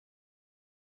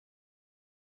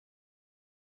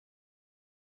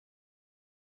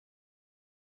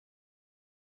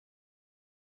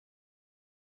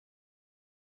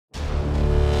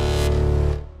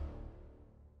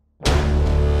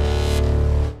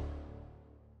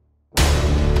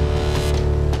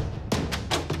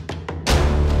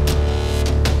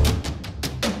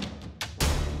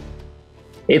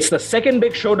It's the second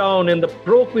big showdown in the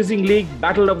ProQuizzing League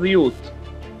Battle of the Youth.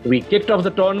 We kicked off the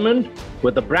tournament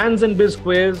with the Brands and Biz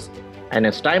quiz, and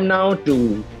it's time now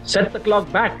to set the clock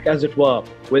back, as it were,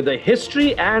 with the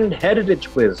History and Heritage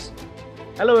quiz.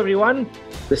 Hello everyone,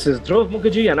 this is Dhruv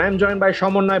Mukherjee and I'm joined by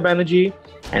Shamunai Banerjee,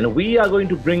 and we are going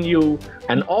to bring you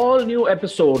an all-new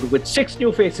episode with 6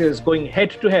 new faces going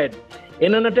head-to-head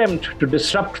in an attempt to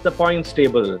disrupt the points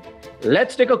table.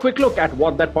 Let's take a quick look at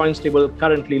what that points table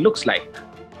currently looks like.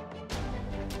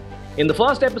 In the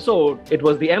first episode, it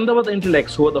was the Ahmedabad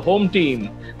Intellects who were the home team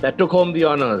that took home the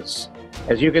honors.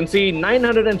 As you can see,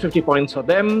 950 points for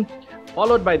them,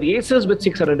 followed by the Aces with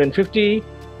 650,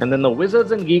 and then the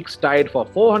Wizards and Geeks tied for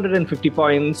 450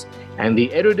 points, and the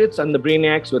Erudites and the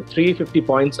Brainiacs with 350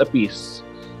 points apiece.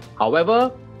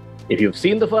 However, if you've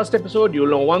seen the first episode, you'll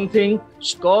know one thing: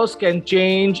 scores can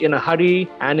change in a hurry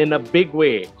and in a big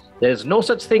way. There's no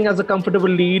such thing as a comfortable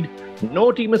lead.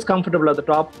 No team is comfortable at the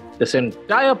top. This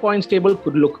entire points table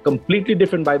could look completely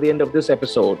different by the end of this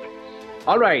episode.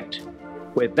 All right,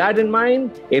 with that in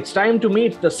mind, it's time to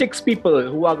meet the 6 people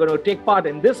who are going to take part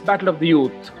in this Battle of the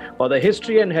Youth for the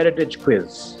History and Heritage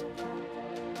quiz.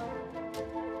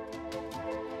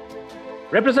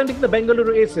 Representing the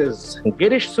Bengaluru Aces,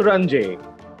 Girish Suranje.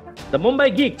 The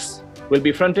Mumbai Geeks will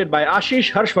be fronted by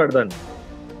Ashish Harshvardhan.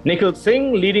 Nikhil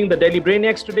Singh leading the Delhi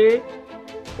Brainiacs today.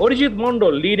 Orijit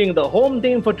Mondol leading the home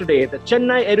team for today, the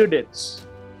Chennai Erudites.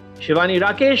 Shivani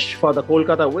Rakesh for the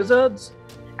Kolkata Wizards.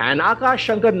 And Akash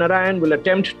Shankar Narayan will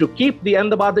attempt to keep the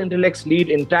Ahmedabad Intellects lead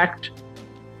intact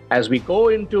as we go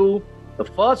into the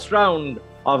first round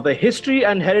of the History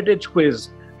and Heritage quiz.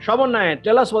 Shamunai,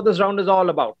 tell us what this round is all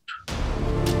about.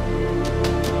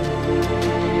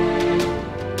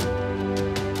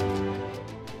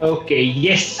 Okay,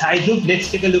 yes, I do. Let's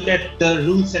take a look at the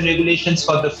rules and regulations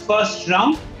for the first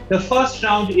round. The first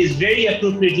round is very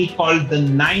appropriately called the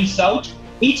Knives Out.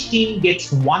 Each team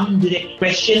gets 1 direct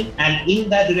question, and in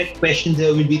that direct question,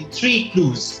 there will be 3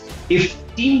 clues. If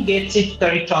team gets it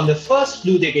correct on the first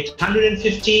clue, they get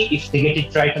 150. If they get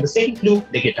it right on the second clue,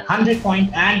 they get 100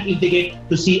 points. And if they get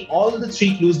to see all the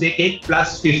 3 clues, they get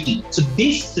plus 50. So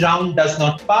this round does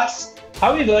not pass.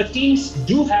 However, teams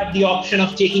do have the option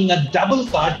of taking a double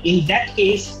card. In that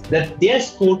case, that their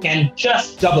score can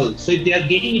just double. So if they are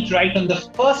getting it right on the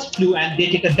first clue and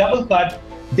they take a double card,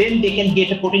 then they can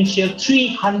get a potential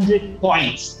 300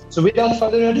 points. So without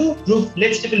further ado, Dhruv,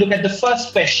 let's take a look at the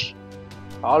first question.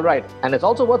 All right. And it's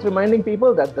also worth reminding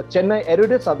people that the Chennai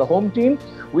Erudites are the home team,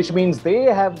 which means they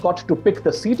have got to pick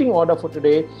the seating order for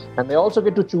today, and they also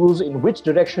get to choose in which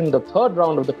direction the third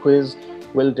round of the quiz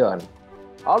will turn.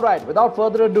 All right, without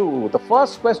further ado, the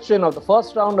first question of the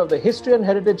first round of the History and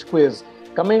Heritage quiz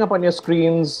coming up on your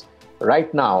screens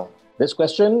right now. This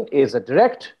question is a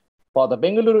direct for the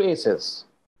Bengaluru Aces.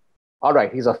 All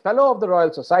right, he's a fellow of the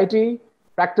Royal Society,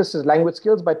 practiced his language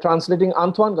skills by translating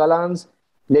Antoine Galland's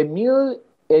Les Mille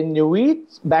et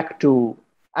Nuits back to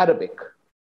Arabic.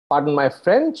 Pardon my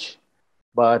French,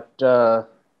 but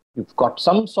you've got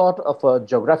some sort of a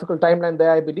geographical timeline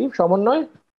there, I believe, Shamunai?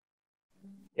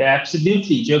 Yeah,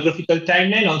 absolutely. Geographical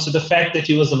timeline. Also, the fact that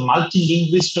he was a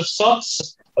multilingualist of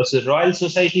sorts. Also, the Royal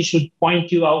Society should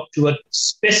point you out to a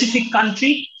specific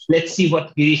country. Let's see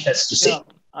what Girish has to say. Yeah,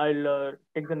 I'll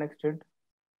take the next hit.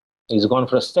 He's gone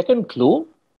for a second clue.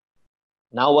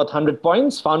 Now worth 100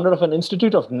 points, founder of an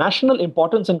institute of national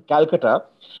importance in Calcutta.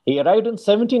 He arrived in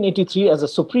 1783 as a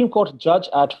Supreme Court judge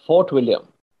at Fort William.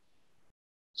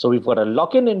 So we've got a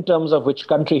lock-in in terms of which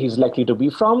country he's likely to be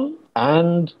from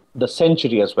and the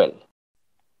century as well.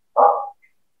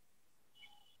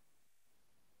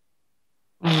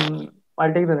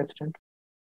 I'll take the next hint.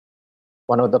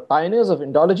 One of the pioneers of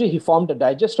Indology, he formed a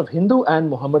digest of Hindu and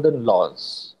Mohammedan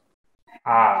laws.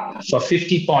 For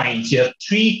 50 points, you have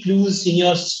 3 clues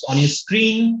on your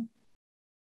screen.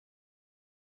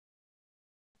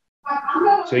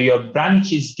 So your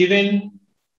branch is given.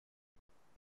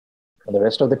 And the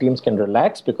rest of the teams can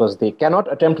relax because they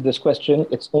cannot attempt this question.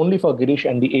 It's only for Girish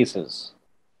and the Aces.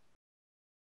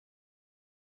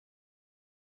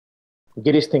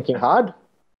 Girish thinking hard.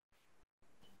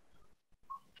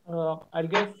 I'll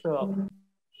guess.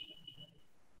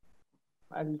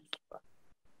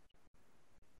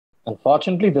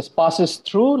 Unfortunately, this passes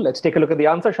through. Let's take a look at the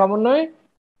answer, Shamunai.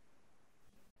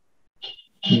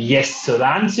 Yes, so the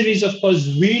answer is, of course,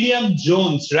 William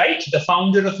Jones, right? The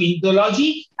founder of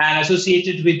Indology and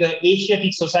associated with the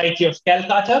Asiatic Society of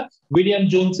Calcutta. William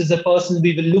Jones is the person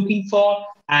we were looking for,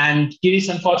 and Girish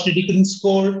unfortunately couldn't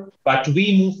score, but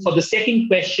we move for the second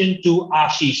question to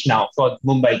Ashish now for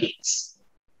Mumbai Geeks.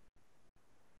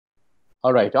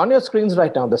 All right, on your screens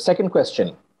right now, the second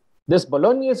question. This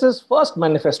Bolognese's first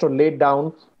manifesto laid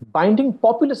down binding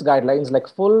populist guidelines like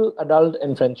full adult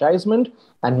enfranchisement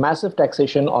and massive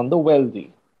taxation on the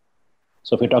wealthy.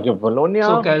 So if you're talking of Bologna,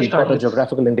 okay, we've got a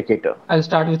geographical indicator. I'll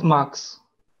start with Marx.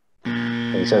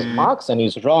 And he says Marx, and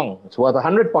he's wrong. It's worth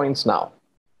 100 points now.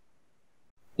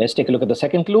 Let's take a look at the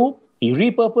second clue. He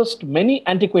repurposed many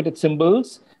antiquated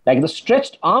symbols like the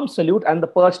stretched arm salute and the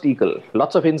perched eagle.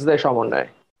 Lots of hints there, Shamunai.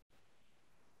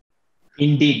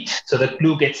 Indeed. So the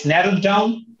clue gets narrowed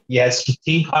down. He has to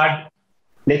think hard.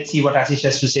 Let's see what Ashish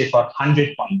has to say for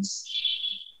 100 points.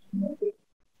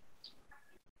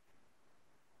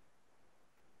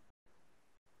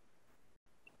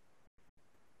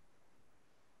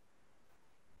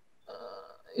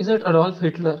 Is it Adolf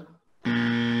Hitler?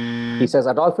 He says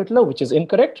Adolf Hitler, which is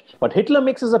incorrect, but Hitler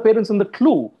makes his appearance in the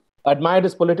clue. Admired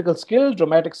his political skill,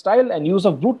 dramatic style, and use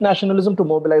of brute nationalism to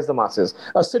mobilize the masses.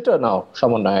 A sitter now,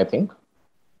 Shamunai, I think.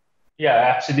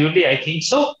 Yeah, absolutely. I think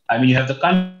so. I mean, you have the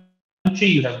country,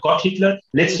 you have got Hitler.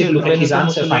 Let's take a look at his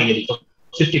answer finally for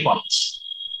 50 points.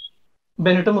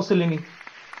 Benito Mussolini.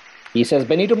 He says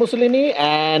Benito Mussolini,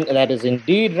 and that is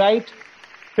indeed right.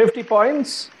 50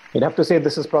 points. You'd have to say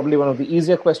this is probably one of the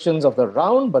easier questions of the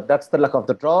round, but that's the luck of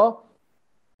the draw.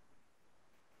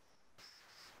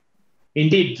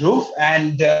 Indeed, Dhruv.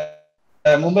 And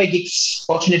Mumbai Geeks,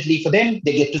 fortunately for them,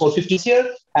 they get to 450s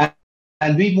here.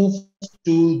 And we move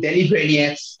to Delhi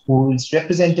Brainiacs, who is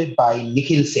represented by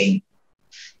Nikhil Singh.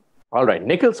 All right,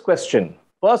 Nikhil's question.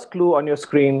 First clue on your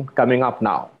screen coming up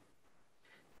now.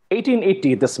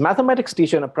 1880, this mathematics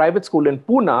teacher in a private school in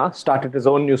Pune started his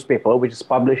own newspaper, which is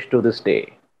published to this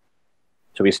day.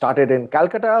 So we started in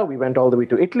Calcutta, we went all the way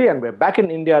to Italy, and we're back in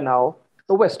India now,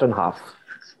 the western half.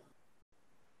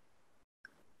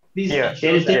 Please,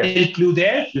 telltale clue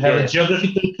there. You have a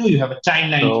geographical clue, you have a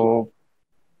timeline clue.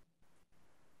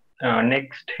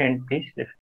 Next hint, please.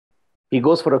 He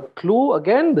goes for a clue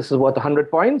again. This is worth 100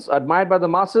 points. Admired by the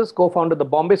masses, co-founded the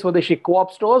Bombay Swadeshi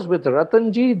Co-op stores with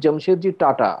Ratanji Jamshedji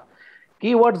Tata.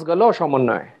 Keywords galore,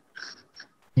 Shamunai.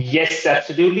 Yes,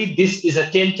 absolutely. This is a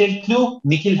telltale clue.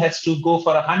 Nikhil has to go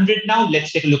for 100 now.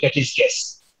 Let's take a look at his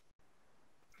guess.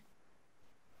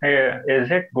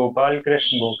 Is it Gopal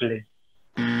Krishna Gokhale?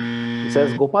 He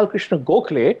says Gopal Krishna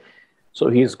Gokhale. So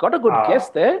he's got a good guess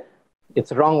there. It's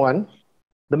the wrong one.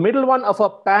 The middle one of a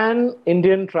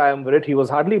pan-Indian triumvirate. He was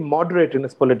hardly moderate in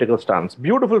his political stance.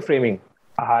 Beautiful framing.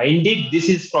 Indeed, this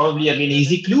is probably again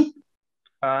easy clue.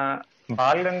 Bal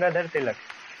Gangadhar Tilak.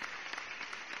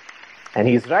 And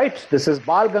he's right. This is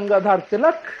Bal Gangadhar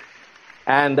Tilak.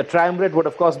 And the triumvirate would,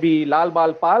 of course, be Lal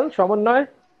Bal Pal, Shamunai.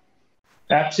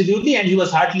 Absolutely. And he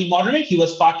was hardly moderate. He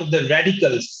was part of the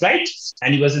radicals, right?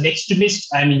 And he was an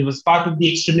extremist. I mean, he was part of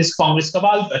the extremist Congress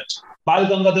cabal. But Bal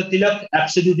Gangadhar Tilak,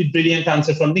 absolutely brilliant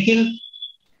answer from Nikhil.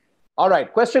 All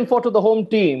right. Question 4 to the home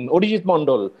team. Odijit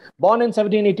Mondol. Born in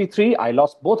 1783, I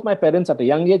lost both my parents at a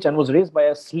young age and was raised by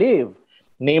a slave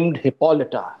named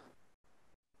Hippolyta.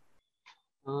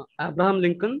 Abraham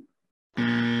Lincoln.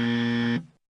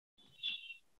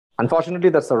 Unfortunately,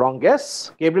 that's the wrong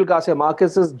guess. Gabriel Garcia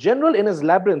Marquez's General in His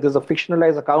Labyrinth is a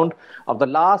fictionalized account of the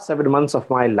last 7 months of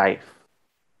my life.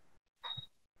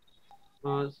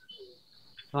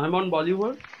 Simon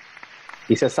Bolivar.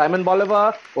 He says Simon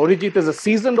Bolivar. Orijit is a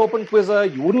seasoned open quizzer.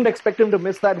 You wouldn't expect him to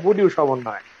miss that, would you,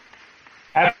 Shamunai?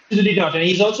 Absolutely not. And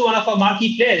he's also one of our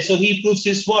marquee players, so he proves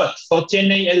his worth for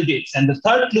Chennai Eldits. And the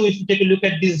third clue, if you take a look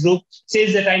at this group,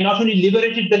 says that I not only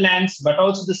liberated the lands, but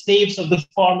also the slaves of the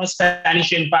former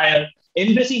Spanish Empire,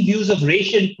 embracing views of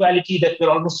racial equality that were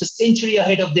almost a century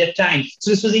ahead of their time.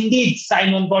 So this was indeed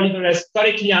Simon Bolivar, as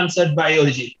correctly answered by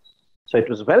Orijit. So it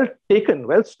was well taken,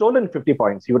 well stolen 50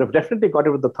 points. You would have definitely got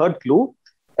it with the third clue.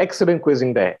 Excellent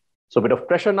quizzing there. So a bit of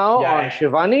pressure now on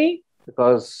Shivani,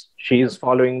 because she is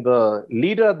following the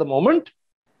leader at the moment.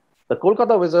 The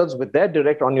Kolkata Wizards with their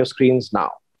direct on your screens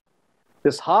now.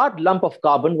 This hard lump of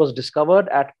carbon was discovered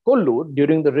at Kollur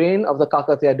during the reign of the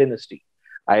Kakatiya dynasty.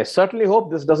 I certainly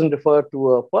hope this doesn't refer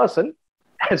to a person.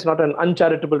 It's not an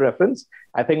uncharitable reference.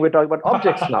 I think we're talking about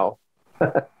objects now.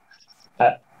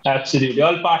 Absolutely.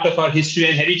 All part of our history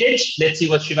and heritage. Let's see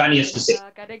what Shivani has to say.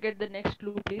 Can I get the next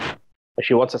clue, please?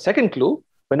 She wants a second clue.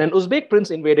 When an Uzbek prince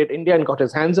invaded India and got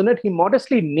his hands on it, he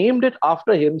modestly named it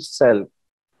after himself.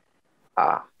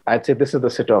 I'd say this is the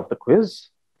sitter of the quiz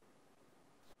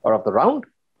or of the round.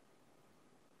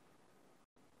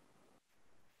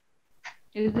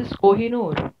 Is this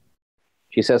Kohinoor?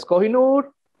 She says Kohinoor.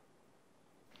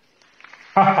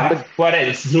 What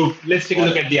else? Dhruv, let's take a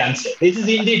look at the answer. This is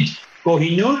indeed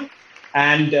Kohinoor.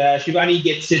 And Shivani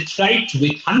gets it right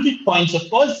with 100 points, of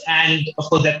course. And of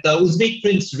course, that the Uzbek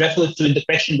prince referred to in the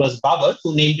question was Babur,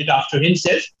 who named it after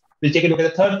himself. We'll take a look at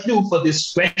the third clue for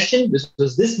this question. This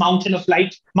was this mountain of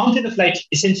light. Mountain of light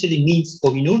essentially means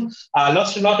Kohinoor.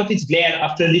 Lost a lot of its glare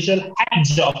after a literal hack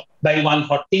job by one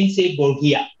Hortense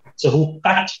Borgia. So who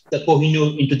cut the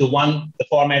Kohinoor into the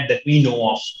format that we know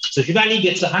of. So Shivani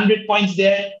gets 100 points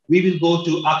there. We will go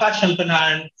to Akash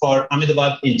Shankanaran for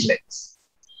Ahmedabad Intellects.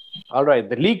 All right,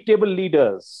 the league table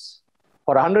leaders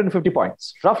for 150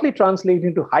 points. Roughly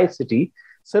translating to high city,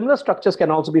 similar structures can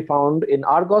also be found in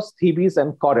Argos, Thebes,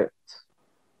 and Corinth.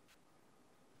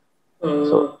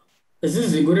 Is this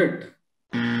Ziggurat?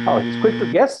 Oh, it's quick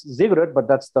to guess Ziggurat, but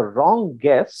that's the wrong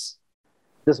guess.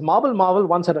 This marble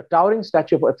once had a towering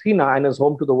statue of Athena and is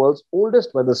home to the world's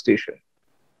oldest weather station.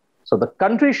 So the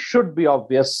country should be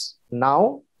obvious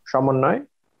now, Shamunnoy.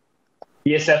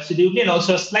 Yes, absolutely. And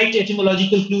also a slight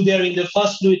etymological clue there in the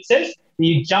first clue itself.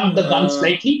 We jumped the gun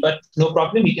slightly, but no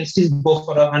problem. We can still go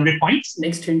for 100 points.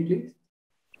 Next hint, please.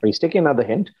 He's taking another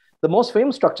hint. The most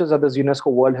famous structures at this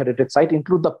UNESCO World Heritage Site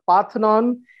include the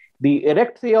Parthenon, the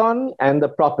Erechtheion, and the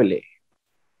Propylae.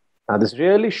 Now, this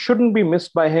really shouldn't be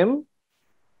missed by him.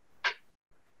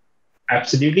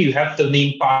 Absolutely. You have the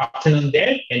name Parthenon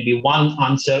there. Can be one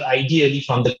answer ideally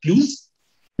from the clues.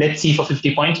 Let's see for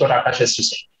 50 points what Akash has to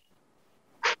say.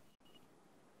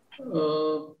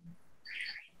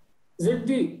 Is it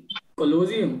the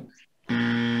Colosseum?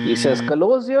 He says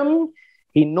Colosseum.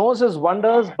 He knows his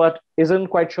wonders, but isn't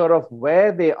quite sure of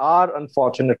where they are,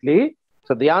 unfortunately.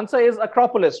 So the answer is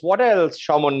Acropolis. What else,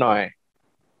 Shamunnoy?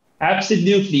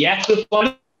 Absolutely.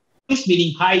 Acropolis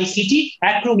meaning high city.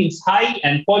 Acro means high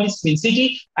and polis means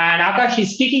city. And Akash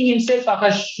is kicking himself.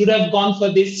 Akash should have gone for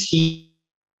this. He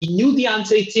knew the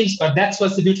answer, it seems, but that's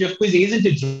what's the beauty of quizzing, isn't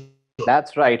it?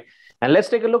 That's right. And let's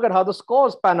take a look at how the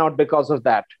scores pan out because of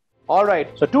that. All right.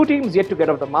 So 2 teams yet to get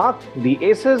off the mark. The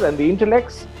Aces and the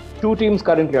Intellects. 2 teams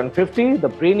currently on 50. The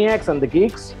Brainiacs and the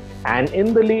Geeks. And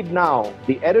in the lead now,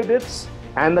 the Erudites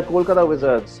and the Kolkata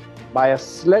Wizards by a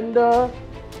slender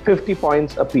 50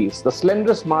 points apiece, the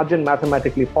slenderest margin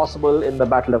mathematically possible in the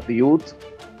Battle of the Youth.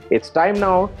 It's time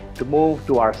now to move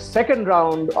to our second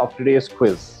round of today's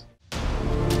quiz.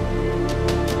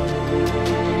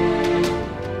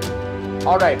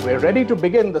 All right, we're ready to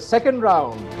begin the second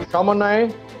round.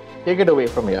 Shamunnoy, take it away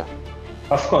from here.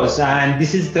 Of course, and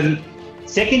this is the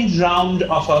second round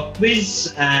of our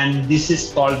quiz, and this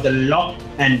is called the Lock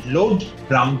and Load,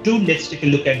 round 2. Let's take a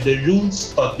look at the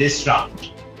rules for this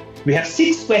round. We have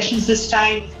 6 questions this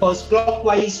time. Of course,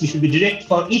 clockwise, which will be direct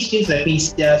for each team. So that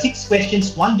means there are 6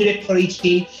 questions, 1 direct for each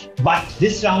team. But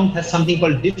this round has something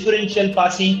called differential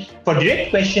passing. For direct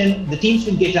question, the teams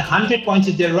will get 100 points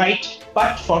if they're right.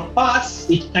 But for pass,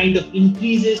 it kind of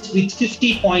increases with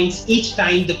 50 points each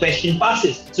time the question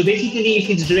passes. So basically,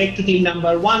 if it's direct to team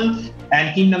number 1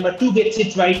 and team number 2 gets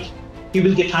it right, he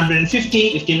will get 150.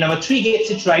 If team number 3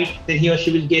 gets it right, then he or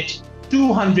she will get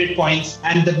 200 points,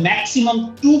 and the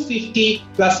maximum 250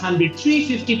 plus 100,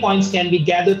 350 points can be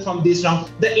gathered from this round.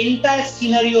 The entire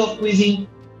scenario of quizzing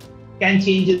can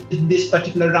change in this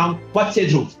particular round. What's your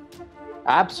Dhruv?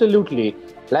 Absolutely.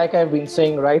 Like I've been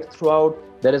saying right throughout,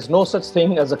 there is no such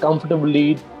thing as a comfortable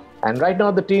lead. And right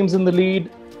now the teams in the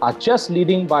lead are just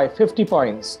leading by 50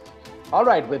 points. All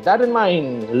right, with that in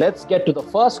mind, let's get to the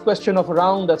first question of a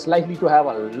round that's likely to have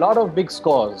a lot of big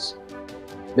scores.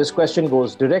 This question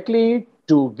goes directly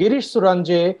to Girish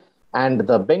Suranje and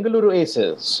the Bengaluru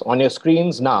Aces on your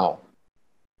screens now.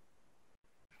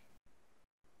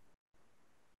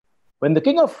 When the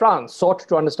King of France sought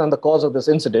to understand the cause of this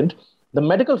incident, the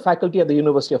medical faculty at the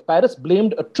University of Paris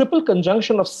blamed a triple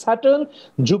conjunction of Saturn,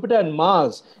 Jupiter, and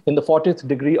Mars in the 40th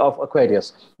degree of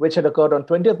Aquarius, which had occurred on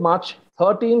 20th March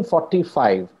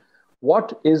 1345.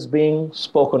 What is being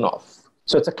spoken of?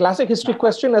 So it's a classic history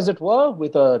question, as it were,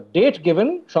 with a date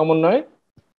given. Shamunnoy?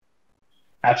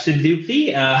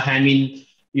 Absolutely. I mean,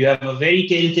 you have a very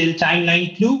telltale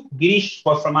timeline clue. Girish,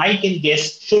 from I can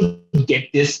guess, should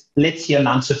get this. Let's hear an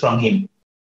answer from him.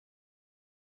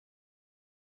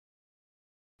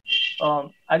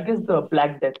 I guess the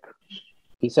Black Death.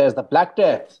 He says the Black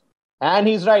Death. And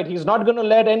he's right. He's not going to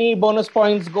let any bonus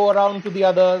points go around to the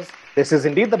others. This is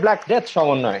indeed the Black Death,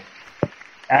 Shamunnoy.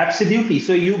 Absolutely.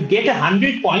 So you get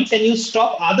 100 points and you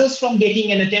stop others from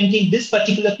getting and attempting this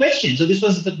particular question. So this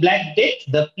was the Black Death,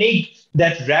 the plague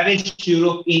that ravaged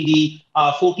Europe in the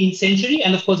 14th century.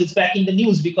 And of course, it's back in the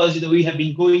news because we have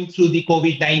been going through the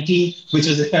COVID-19, which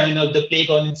was the plague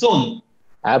on its own.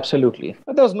 Absolutely.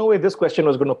 But there was no way this question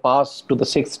was going to pass to the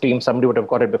 6th team. Somebody would have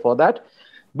got it before that.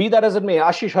 Be that as it may,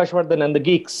 Ashish Harshvardhan and the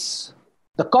Geeks.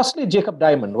 The costly Jacob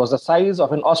diamond was the size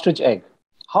of an ostrich egg.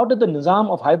 How did the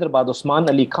Nizam of Hyderabad, Osman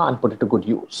Ali Khan, put it to good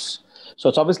use? So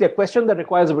it's obviously a question that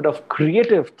requires a bit of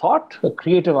creative thought, a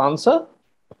creative answer.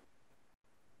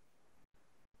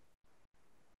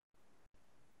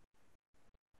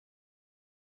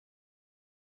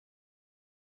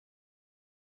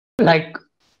 Like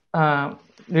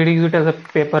reduce it as a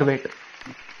paperweight.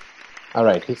 All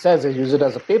right, he says he uses it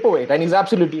as a paperweight, and he's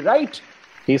absolutely right.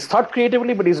 He's thought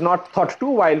creatively, but he's not thought too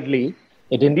wildly.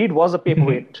 It indeed was a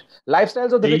paperweight.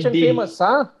 Lifestyles of the rich and Indeed. famous,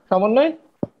 huh? Shamunai?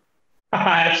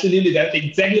 Absolutely, that's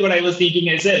exactly what I was thinking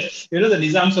as well. The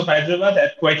Nizams of Hyderabad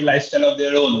had quite a lifestyle of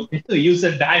their own. To use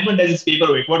a diamond as its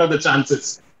paperweight, what are the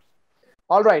chances?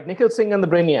 All right, Nikhil Singh and the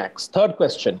Brainiacs. Third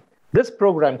question. This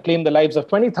program claimed the lives of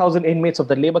 20,000 inmates of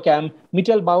the labor camp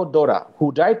Mitelbao Dora,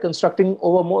 who died constructing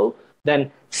over more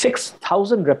than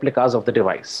 6,000 replicas of the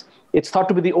device. It's thought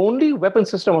to be the only weapon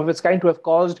system of its kind to have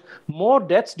caused more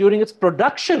deaths during its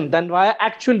production than via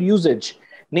actual usage.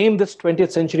 Name this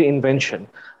 20th century invention.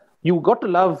 You got to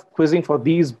love quizzing for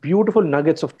these beautiful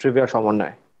nuggets of trivia,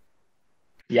 Shamunai.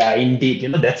 Yeah,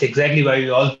 indeed. That's exactly why we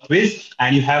all quiz.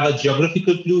 And you have a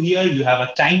geographical clue here, you have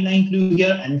a timeline clue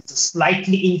here, and it's a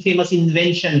slightly infamous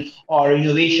invention or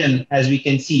innovation, as we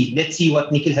can see. Let's see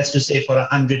what Nikhil has to say for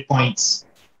 100 points.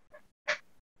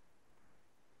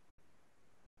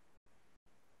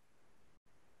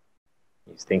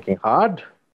 He's thinking hard.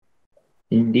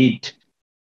 Indeed.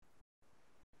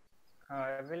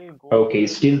 I will go. Okay,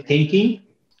 still thinking.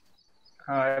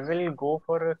 I will go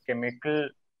for a chemical.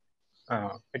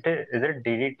 Is it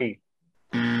DDT?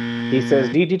 He says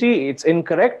DDT, it's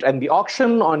incorrect, and the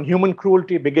auction on human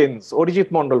cruelty begins.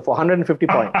 Orijit Mondal for 150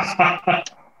 points.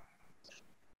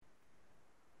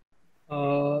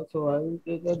 So I will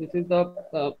say that this is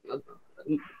the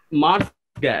Mars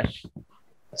gas.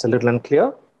 It's a little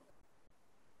unclear.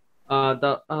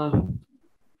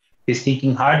 He's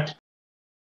thinking hard,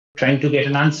 trying to get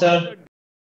an answer.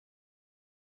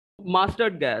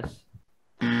 Mustard gas.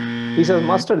 He says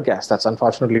mustard gas. That's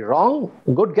unfortunately wrong.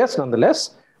 Good guess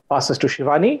nonetheless. Passes to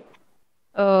Shivani.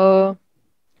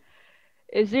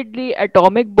 Is it the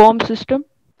atomic bomb system?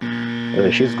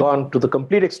 She's gone to the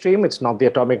complete extreme. It's not the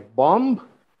atomic bomb.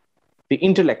 The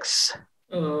intellects.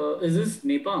 Is this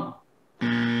napalm?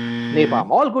 Napalm.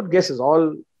 All good guesses.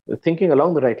 All thinking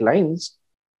along the right lines.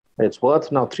 It's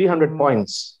worth now 300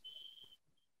 points.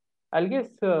 I'll guess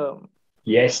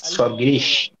Yes, for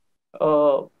Girish.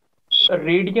 a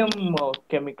radium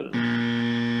chemical.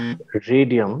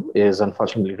 Radium is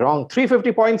unfortunately wrong.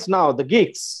 350 points now. The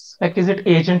geeks. Like, is it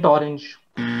Agent Orange?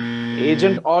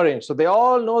 Agent Orange. So they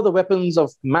all know the weapons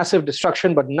of massive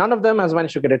destruction, but none of them has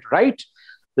managed to get it right.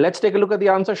 Let's take a look at the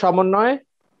answer, Shamunai.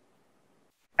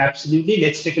 Absolutely.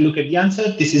 Let's take a look at the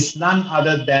answer. This is none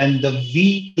other than the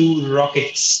V2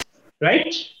 rockets,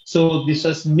 right? So this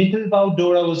was Mittelbau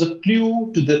Dora was a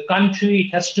clue to the country.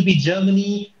 It has to be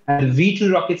Germany. And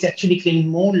V2 rockets actually claimed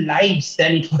more lives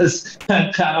than it was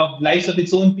lives of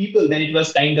its own people than it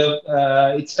was kind of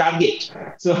its target.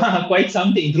 So quite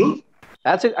something, Dhruv.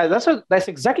 That's it. That's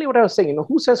exactly what I was saying.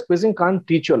 Who says quizzing can't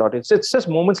teach you a lot? It's just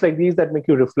moments like these that make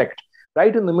you reflect.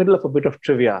 Right in the middle of a bit of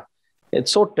trivia.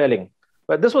 It's so telling.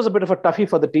 But this was a bit of a toughie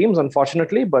for the teams,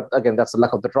 unfortunately. But again, that's the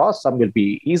luck of the draw. Some will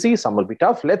be easy, some will be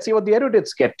tough. Let's see what the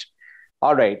erudites get.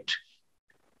 All right.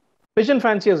 Pigeon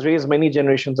fanciers raised many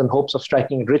generations in hopes of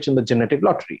striking rich in the genetic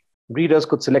lottery. Breeders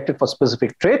could select it for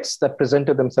specific traits that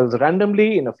presented themselves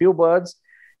randomly in a few birds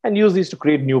and use these to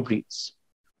create new breeds.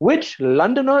 Which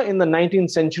Londoner in the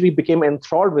 19th century became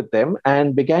enthralled with them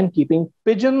and began keeping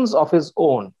pigeons of his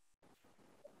own?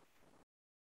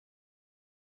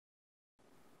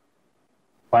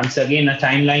 Once again, a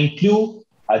timeline clue,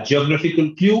 a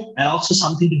geographical clue, and also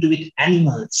something to do with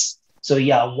animals. So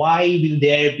yeah, why will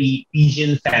there be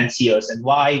pigeon fanciers and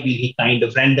why will he kind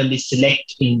of randomly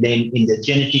select in them in the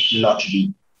genetic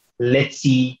lottery? Let's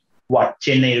see what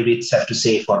Chennai erudites have to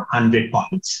say for 100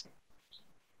 points.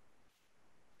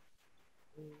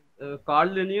 Carl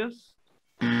Linnaeus.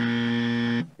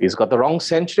 He's got the wrong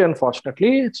century,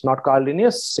 unfortunately. It's not Carl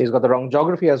Linnaeus. He's got the wrong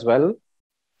geography as well.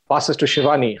 Passes to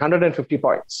Shivani, 150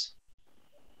 points.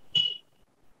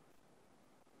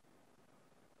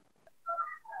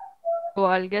 So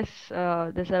I'll guess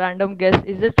this is a random guess.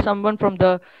 Is it someone from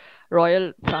the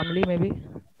royal family, maybe?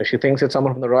 She thinks it's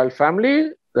someone from the royal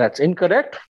family. That's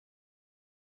incorrect.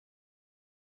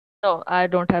 No, I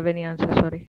don't have any answer,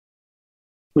 sorry.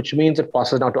 Which means it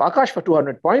passes now to Akash for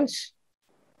 200 points.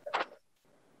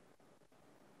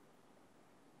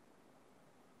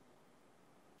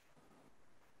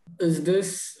 Is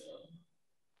this?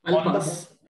 I'll pass.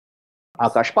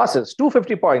 Akash passes,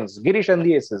 250 points. Girish and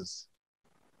the aces.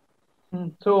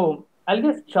 So I'll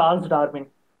guess Charles Darwin.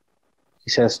 He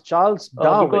says Charles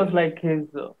Darwin. Because like he's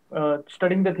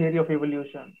studying the theory of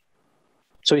evolution.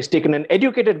 So he's taken an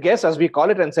educated guess, as we call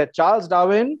it, and said Charles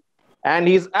Darwin. And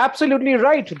he's absolutely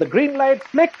right. The green light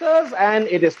flickers, and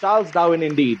it is Charles Darwin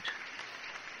indeed.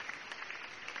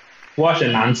 What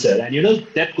an answer. And you know,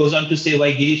 that goes on to say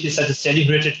why Girish is such a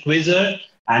celebrated quizzer,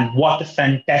 and what a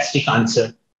fantastic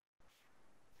answer.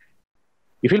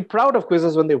 You feel proud of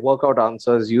quizzes when they work out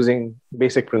answers using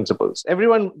basic principles.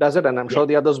 Everyone does it, and I'm sure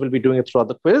the others will be doing it throughout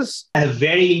the quiz. And a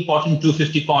very important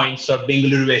 250 points for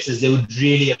Bengaluru Aces. They would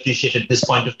really appreciate at this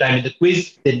point of time in the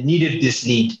quiz. They needed this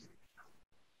lead.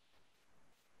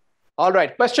 All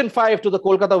right, question 5 to the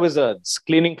Kolkata Wizards.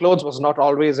 Cleaning clothes was not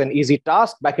always an easy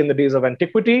task back in the days of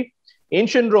antiquity.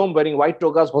 Ancient Rome, wearing white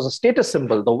togas was a status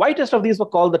symbol. The whitest of these were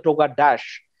called the toga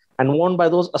dash and worn by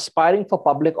those aspiring for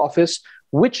public office.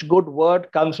 Which good word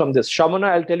comes from this? Shamana,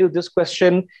 I'll tell you, this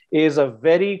question is a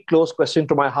very close question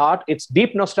to my heart. It's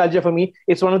deep nostalgia for me.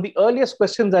 It's one of the earliest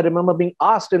questions I remember being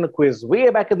asked in a quiz way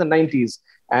back in the 90s.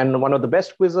 And one of the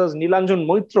best quizzers, Nilanjan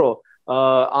Moitro,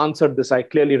 answered this, I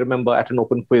clearly remember, at an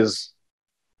open quiz.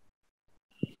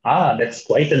 That's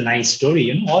quite a nice story.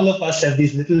 You know, all of us have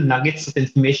these little nuggets of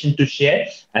information to share,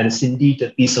 and it's indeed a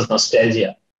piece of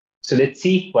nostalgia. So let's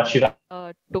see what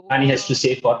Shivani has to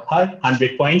say for her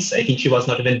 100 points. I think she was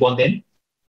not even born then.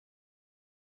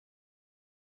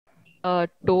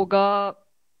 Toga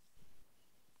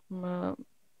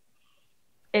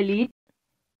elite.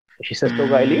 She says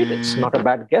toga elite. It's not a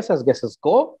bad guess as guesses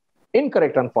go.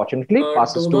 Incorrect, unfortunately.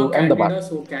 Passes to Ahmedabad.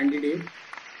 So candidate.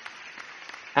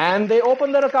 And they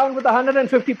open their account with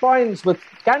 150 points with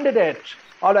candidate.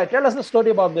 All right, tell us the story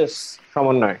about this,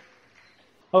 Shamunai.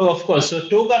 Oh, of course. So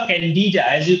toga candida,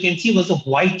 as you can see, was the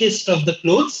whitest of the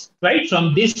clothes, right?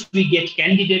 From this, we get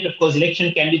candidate, of course,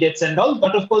 election candidates and all,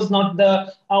 but of course, not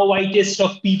the whitest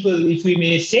of people, if we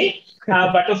may say.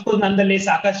 But of course, nonetheless,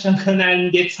 Akash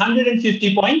Shankaran gets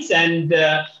 150 points, and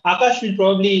Akash will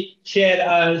probably share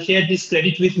this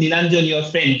credit with Nilanjan, your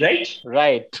friend, right?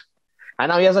 Right. And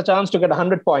now he has a chance to get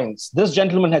 100 points. This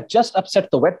gentleman had just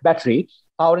upset the wet battery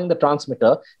powering the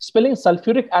transmitter, spilling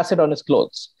sulfuric acid on his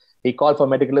clothes. He called for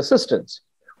medical assistance.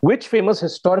 Which famous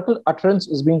historical utterance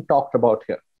is being talked about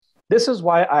here? This is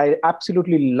why I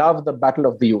absolutely love the Battle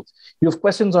of the Youth. You have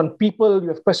questions on people, you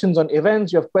have questions on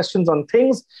events, you have questions on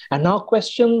things, and now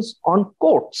questions on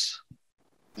quotes.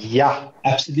 Yeah,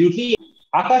 absolutely.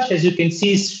 Akash, as you can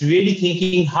see, is really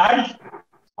thinking hard.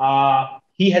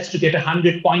 He has to get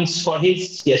 100 points for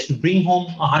his. He has to bring home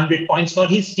 100 points for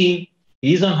his team.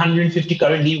 He is on 150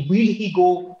 currently. Will he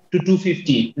go to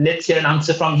 250? Let's hear an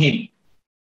answer from him.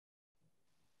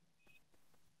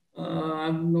 I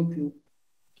have no clue.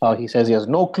 He says he has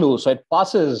no clue. So it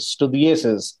passes to the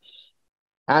aces.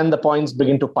 And the points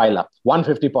begin to pile up.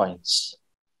 150 points.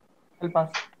 I'll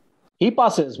pass. He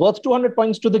passes. Worth 200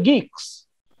 points to the geeks.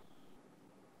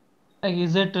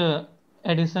 Is it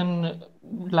Edison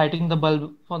lighting the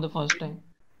bulb for the first time?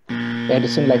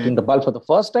 Edison lighting the bulb for the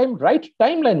first time. Right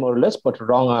timeline, more or less, but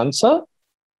wrong answer.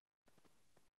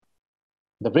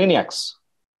 The Brainiacs.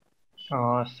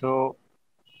 So,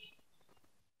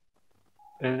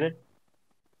 is it?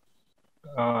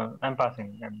 I'm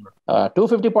passing.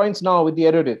 250 points now with the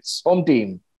erudites. Home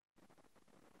team.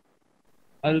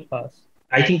 I'll pass.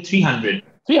 I think 300.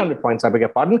 300 points, I beg your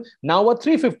pardon. Now a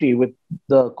 350 with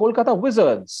the Kolkata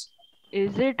Wizards.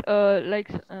 Is it like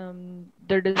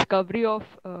the discovery of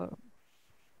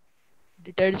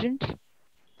detergents?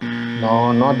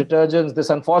 No, not detergents. This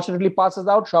unfortunately passes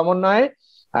out. Shamunai,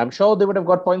 I'm sure they would have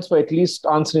got points for at least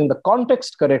answering the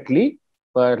context correctly.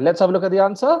 But let's have a look at the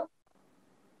answer.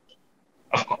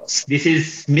 Of course. This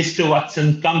is Mr.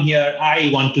 Watson. Come here. I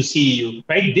want to see you.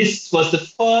 Right? This was the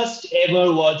first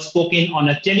ever word spoken on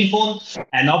a telephone,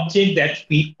 an object that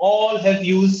we all have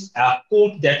used, a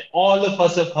quote that all of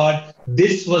us have heard.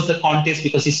 This was the context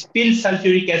because he spilled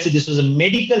sulfuric acid. This was a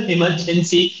medical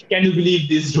emergency. Can you believe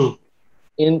this, Dhruv?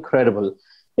 Incredible.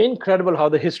 Incredible how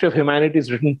the history of humanity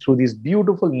is written through these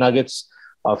beautiful nuggets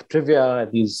of trivia,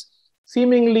 these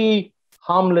seemingly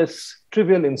harmless,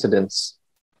 trivial incidents.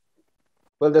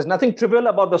 Well, there's nothing trivial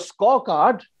about the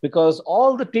scorecard because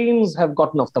all the teams have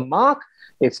gotten off the mark.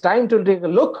 It's time to take a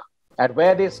look at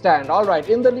where they stand. All right,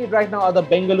 in the lead right now are the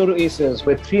Bengaluru Aces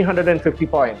with 350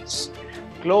 points.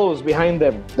 Close behind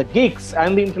them, the Geeks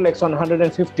and the Intellects on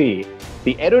 150.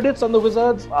 The Erudites on the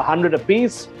Wizards, 100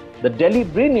 apiece. The Delhi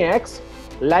Brainiacs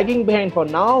lagging behind for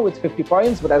now with 50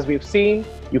 points. But as we've seen,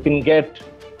 you can get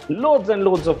loads and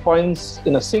loads of points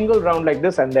in a single round like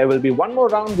this, and there will be one more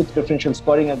round with differential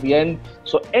scoring at the end.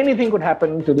 So anything could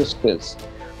happen to this quiz.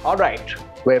 All right,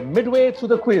 we're midway through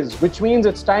the quiz, which means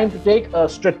it's time to take a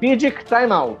strategic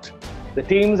timeout. The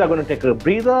teams are going to take a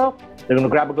breather. They're going to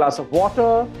grab a glass of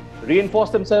water, reinforce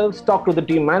themselves, talk to the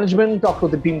team management, talk to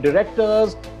the team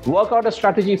directors, work out a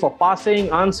strategy for passing,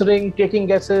 answering, taking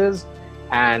guesses.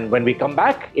 And when we come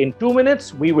back in 2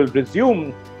 minutes, we will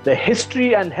resume the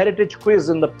history and heritage quiz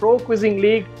in the ProQuizzing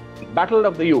League Battle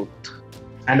of the Youth.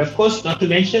 And of course, not to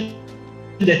mention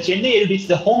that Chennai Erudites,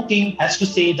 the home team, has to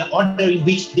say the order in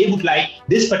which they would like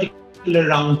this particular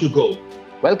round to go.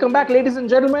 Welcome back, ladies and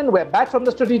gentlemen. We're back from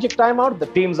the strategic timeout. The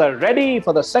teams are ready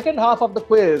for the second half of the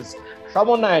quiz.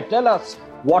 Shamonai, tell us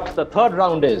what the third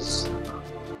round is.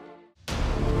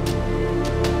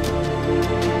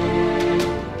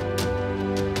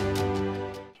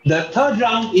 The third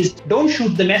round is Don't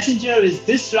Shoot the Messenger. Is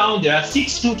this round. There are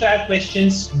 6 two-tier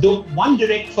questions, one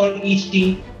direct for each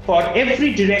team. For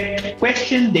every direct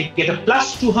question, they get a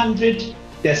plus 200.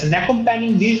 There's an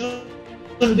accompanying visual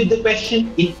with the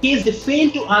question. In case they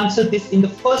fail to answer this in the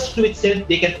first clue itself,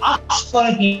 they can ask for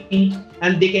a hint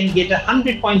and they can get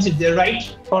 100 points if they're right.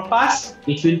 For pass,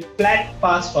 it will flat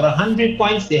pass for 100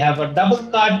 points. They have a double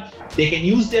card. They can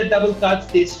use their double cards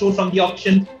they store from the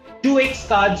auction. 2x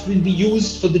cards will be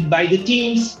used by the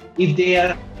teams if they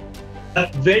are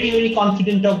very, very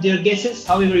confident of their guesses.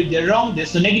 However, if they're wrong,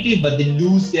 there's no negative, but they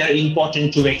lose their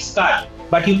important 2x card.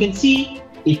 But you can see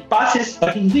it passes,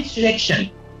 but in which direction?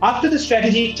 After the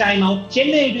strategic timeout,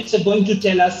 Chennai Erudites are going to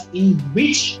tell us in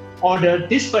which order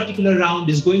this particular round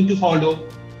is going to follow.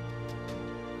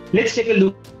 Let's take a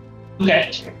look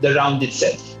at the round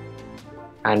itself.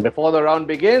 And before the round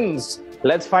begins,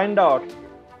 let's find out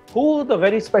who the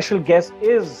very special guest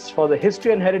is for the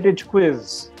History and Heritage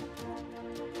quiz.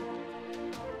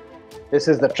 This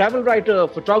is the travel writer,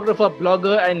 photographer,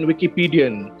 blogger, and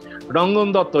Wikipedian,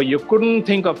 Rangan Dotto. You couldn't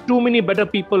think of too many better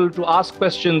people to ask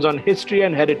questions on history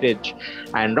and heritage.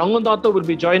 And Rangan Dotto will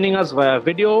be joining us via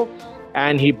video,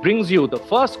 and he brings you the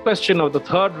first question of the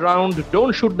third round.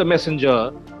 Don't shoot the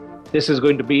messenger. This is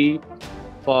going to be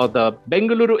for the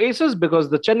Bengaluru Aces because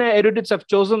the Chennai Erudites have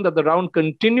chosen that the round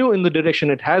continue in the direction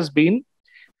it has been.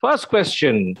 First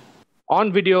question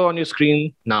on video on your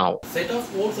screen now. Set of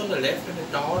ports on the left and a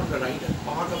tower on the right are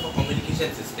part of a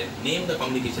communication system. Name the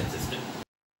communication system.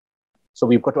 So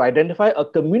we've got to identify a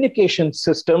communication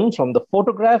system from the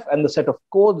photograph and the set of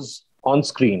codes on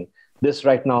screen. This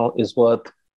right now is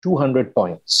worth 200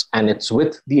 points and it's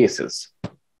with the Aces.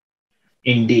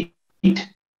 Indeed.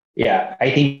 Yeah, I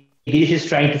think Leage is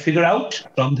trying to figure out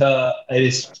from the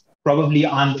probably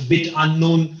a bit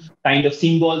unknown kind of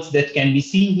symbols that can be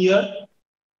seen here.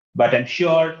 But I'm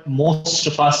sure most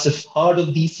of us have heard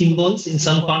of these symbols in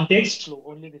some context.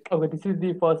 Okay, this is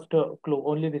the first clue,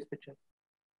 only this picture.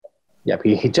 Yep,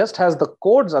 he just has the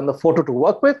codes and the photo to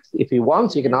work with. If he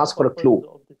wants, he can ask for a clue.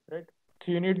 So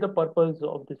you need the purpose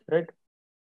of this, right?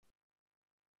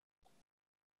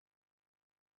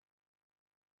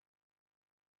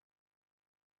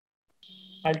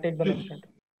 I'll take the next hint.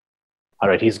 All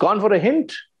right, he's gone for a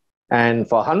hint. And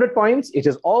for 100 points, it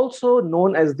is also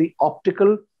known as the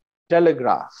optical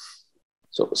telegraph.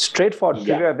 So straightforward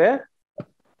trivia there.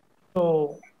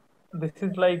 So this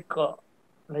is like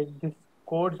these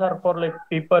codes are for like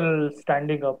people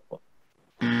standing up.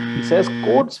 He says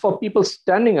codes for people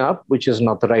standing up, which is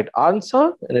not the right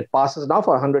answer. And it passes now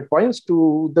for 100 points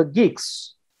to the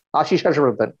geeks. Ashish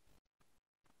Harshvardhan.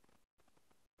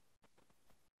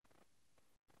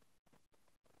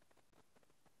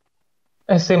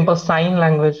 A simple sign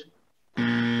language.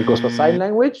 He goes for sign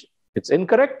language. It's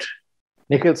incorrect.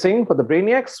 Nikhil Singh for the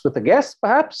Brainiacs with a guess,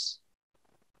 perhaps.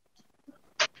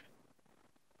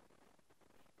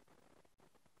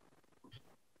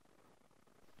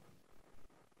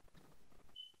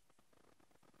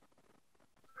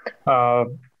 I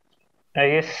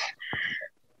guess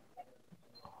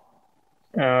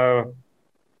no,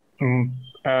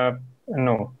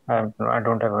 I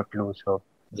don't have a clue. So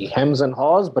the hems and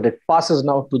haws, but it passes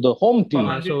now to the home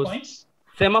team. So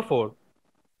semaphore.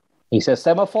 He says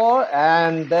semaphore,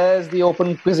 and there's the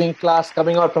open quizzing class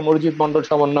coming out from Urjit Mondal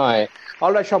Shamonai.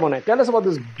 All right, Shamonai, tell us about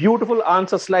this beautiful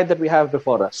answer slide that we have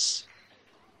before us.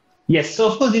 Yes, so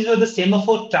of course these were the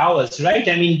semaphore towers, right?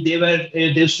 I mean, they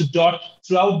used to dot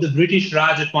throughout the British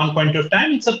Raj at one point of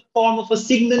time. It's a form of a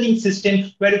signaling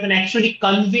system where you can actually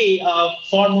convey a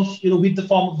form of, with the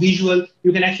form of visual,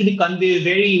 you can actually convey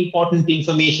very important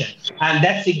information. And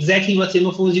that's exactly what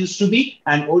semaphores used to be.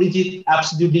 And Orijit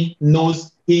absolutely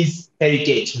knows his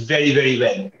heritage very, very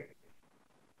well.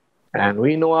 And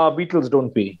we know our Beatles,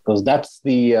 don't we? Because that's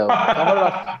the cover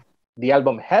of the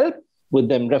album Help, with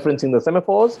them referencing the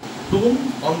semaphores. Tomb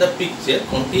on the picture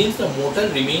contains the mortal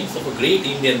remains of a great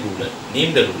Indian ruler.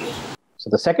 Name the ruler. So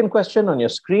the second question on your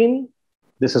screen,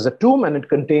 This is a tomb and it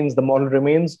contains the mortal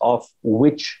remains of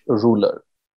which ruler?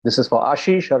 This is for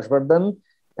Ashish, Harshvardhan,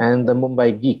 and the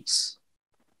Mumbai geeks.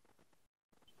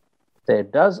 There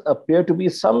does appear to be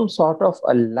some sort of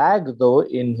a lag, though,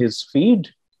 in his feed.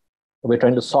 We're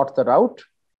trying to sort that out.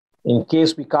 In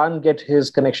case we can't get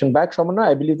his connection back, Shamana,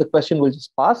 I believe the question will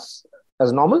just pass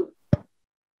as normal.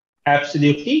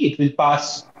 Absolutely, it will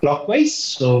pass clockwise.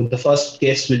 So the first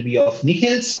guess will be of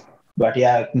Nikhil's. But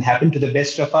yeah, it can happen to the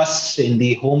best of us in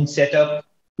the home setup.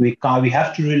 We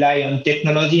have to rely on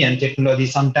technology, and technology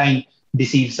sometimes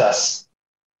deceives us.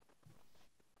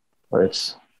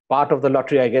 It's part of the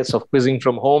lottery, I guess, of quizzing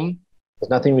from home. There's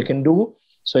nothing we can do.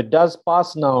 So it does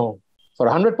pass now for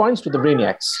 100 points to the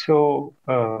Brainiacs. So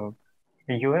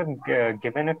you have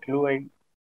given a clue.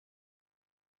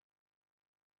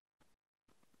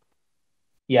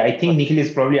 Yeah, I think Nikhil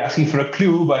is probably asking for a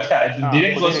clue, but the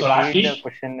direct was for Ashish.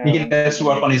 Nikhil has to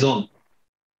work on his own.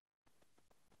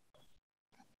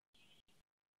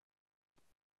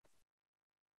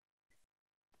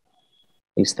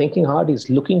 He's thinking hard. He's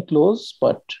looking close,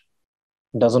 but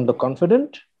doesn't look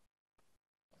confident.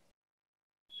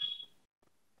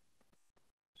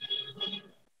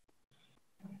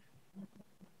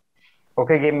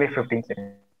 Okay, give me 15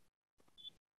 seconds.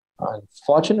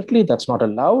 Unfortunately, that's not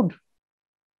allowed.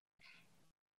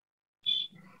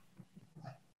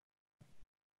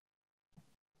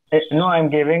 No, I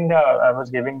was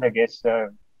giving the guess.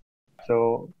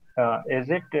 So, is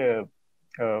it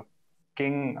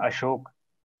King Ashok?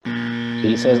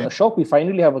 He says, Ashok, we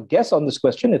finally have a guess on this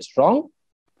question. It's wrong.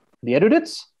 The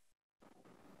erudites?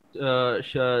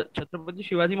 Chhatrapati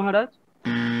Shivaji Maharaj?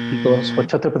 He goes for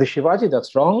Chhatrapati Shivaji.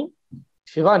 That's wrong.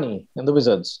 Shivani and the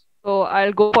Wizards. So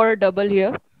I'll go for a double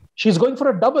here. She's going for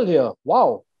a double here.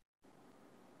 Wow.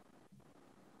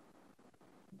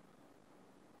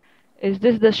 Is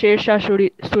this the Sher Shah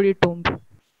Suri tomb?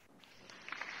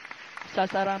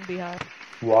 Sasaram, Bihar.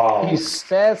 Wow. He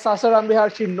says Sasaram,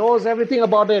 Bihar. She knows everything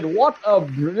about it. What a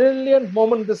brilliant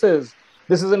moment this is.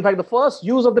 This is, in fact, the first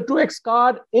use of the 2x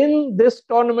card in this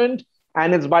tournament,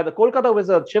 and it's by the Kolkata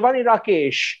Wizards, Shivani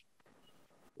Rakesh.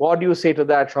 What do you say to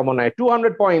that, Shamonai?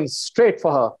 200 points straight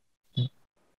for her.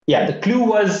 Yeah, the clue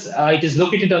was it is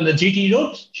located on the GT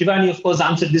road. Shivani, of course,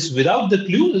 answered this without the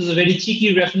clue. This is a very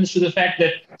cheeky reference to the fact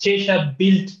that Shesha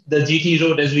built the GT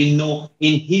road, as we know,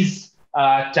 in his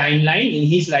timeline, in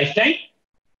his lifetime.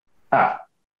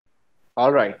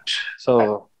 All right.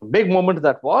 So, big moment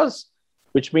that was,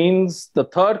 which means the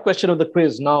third question of the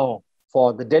quiz now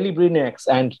for the Delhi Brainiacs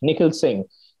and Nikhil Singh.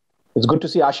 It's good to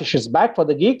see Ashish is back for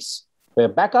the geeks. We're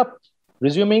back up.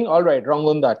 Resuming. All right,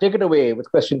 Rangunda, take it away with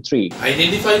question 3.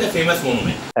 Identify the famous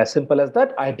monument. As simple as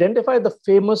that. Identify the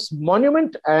famous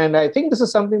monument. And I think this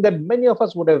is something that many of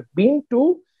us would have been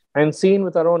to and seen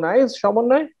with our own eyes.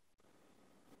 Shamonai?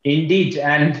 Indeed.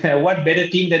 And what better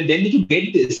team than Delhi to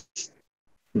get this?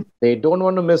 They don't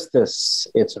want to miss this.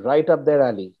 It's right up their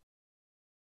alley.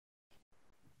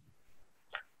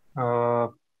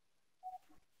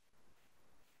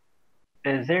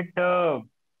 Is it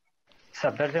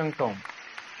Safdarjung tomb?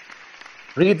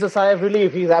 Breathes a sigh of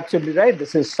relief. He's absolutely right.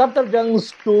 This is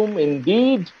Safdarjung's tomb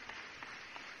indeed.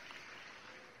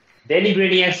 Delhi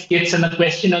Brainiacs gets a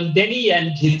question on Delhi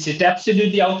and hits it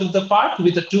absolutely out of the park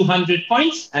with a 200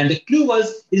 points. And the clue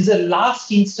was, it is the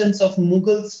last instance of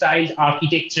Mughal-styled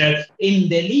architecture in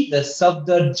Delhi, the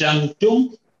Safdarjung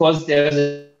tomb. Of course, there was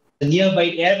a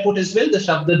nearby airport as well, the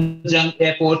Safdarjung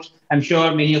airport. I'm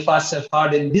sure many of us have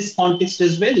heard in this context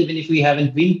as well, even if we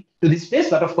haven't been to this place.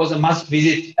 But of course, a must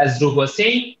visit, as Dhruv was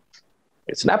saying.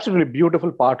 It's an absolutely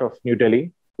beautiful part of New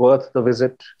Delhi, worth the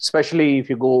visit, especially if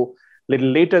you go a little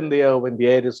later in the year when the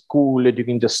air is cool and you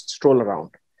can just stroll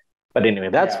around. But anyway,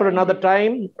 that's for another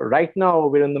time. Right now,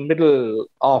 we're in the middle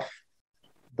of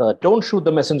the Don't Shoot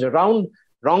the Messenger round.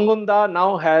 Rangunda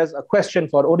now has a question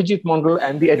for Orijit Mondal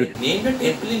and the editor. Name a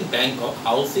temple in Bangkok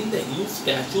housing the huge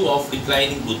statue of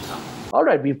reclining Buddha. All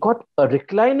right, we've got a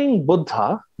reclining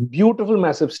Buddha, beautiful,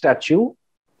 massive statue.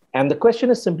 And the question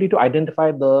is simply to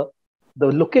identify the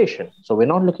location. So we're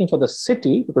not looking for the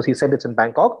city because he said it's in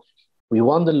Bangkok. We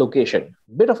want the location.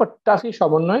 Bit of a toughie,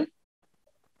 Shamonai.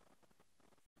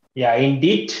 Yeah,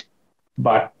 indeed.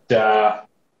 But,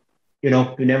 you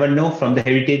never know from the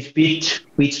heritage bit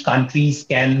which countries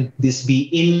can this be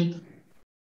in.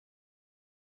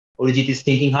 Orijit is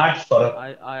thinking hard for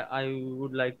I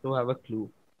would like to have a clue.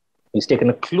 He's taken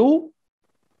a clue.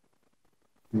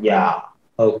 Yeah,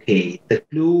 okay. The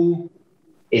clue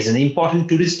is an important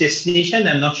tourist destination.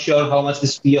 I'm not sure how much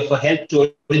this will be of a help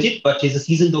to Orijit, but he's a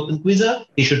seasoned open quizzer.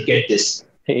 He should get this.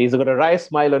 He's got a wry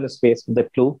smile on his face with the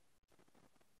clue.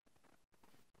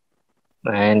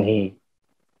 And he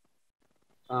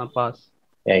Pass.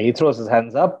 Yeah, he throws his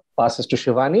hands up, passes to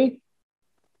Shivani.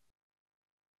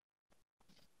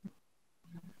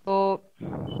 So,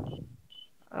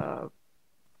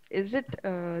 is it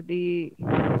the?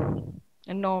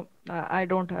 No, I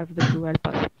don't have the clue. I'll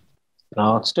pass.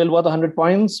 Now, it's still worth 100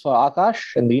 points for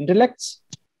Akash and the intellects.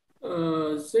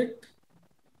 Is it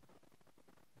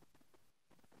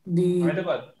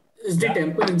the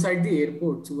temple inside the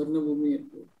airport, Suvarnabhumi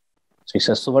Airport? So he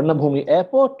says Suvarnabhumi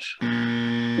Airport.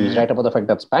 He's right about the fact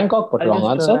that's Bangkok, but wrong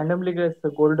I'll just answer. randomly guess the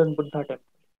Golden Buddha Temple.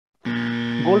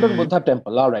 Golden Buddha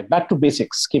Temple. All right, back to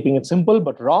basics. Keeping it simple,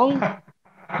 but wrong.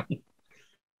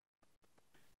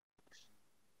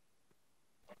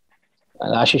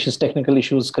 And Ashish's technical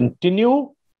issues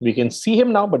continue. We can see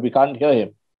him now, but we can't hear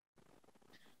him.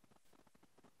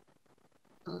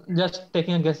 Just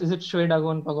taking a guess. Is it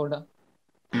Shwedagon Pagoda?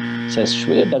 Says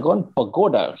Shwedagon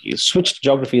Pagoda. He switched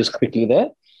geographies quickly there.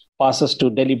 Passes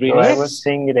to Delhi So I Brainiacs. was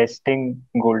saying resting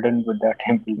Golden Buddha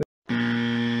temple.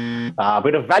 A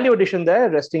bit of value addition there.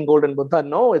 Resting Golden Buddha.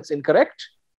 No, it's incorrect.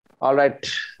 All right.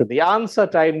 So the answer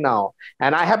time now.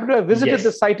 And I happen to have visited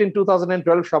this site in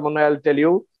 2012, Shamana, I'll tell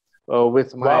you,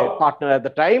 with my partner at the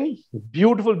time.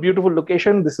 Beautiful, beautiful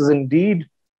location. This is indeed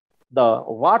the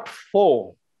Wat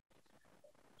Pho.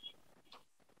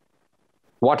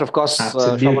 Wat, of course,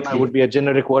 Shamana, would be a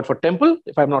generic word for temple,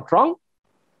 if I'm not wrong.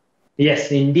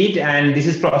 Yes, indeed. And this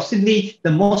is possibly the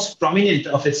most prominent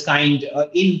of its kind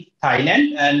in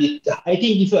Thailand. And I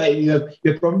think if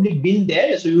you've probably been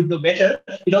there, so you would know better.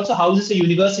 It also houses a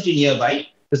university nearby.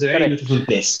 It's a very beautiful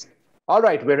place. All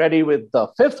right, we're ready with the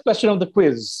fifth question of the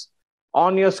quiz.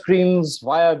 On your screens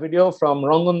via video from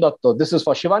Rangan Datto. This is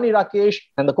for Shivani Rakesh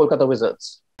and the Kolkata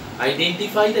Wizards.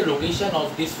 Identify the location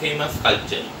of this famous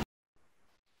sculpture.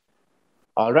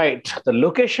 All right, the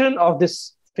location of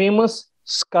this famous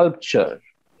sculpture.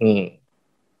 Again,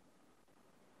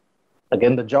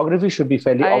 the geography should be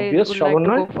fairly obvious. I would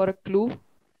like to go for a clue.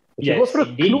 She goes for a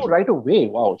clue right away.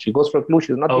 Wow, she goes for a clue.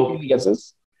 She's not taking any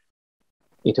guesses.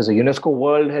 It is a UNESCO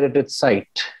World Heritage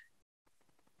Site.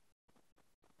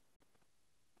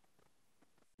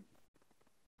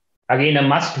 Again, a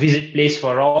must-visit place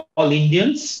for all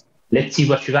Indians. Let's see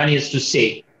what Shivani has to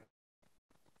say.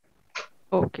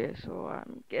 Okay, so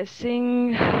I'm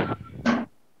guessing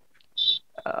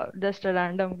just a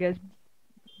random guess.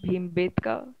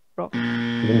 Bhimbetka.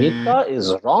 Bhimbetka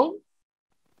is wrong.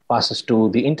 Passes to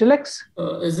the intellects.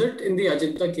 Is it in the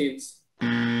Ajanta caves?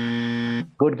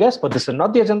 Good guess, but this is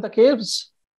not the Ajanta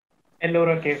caves.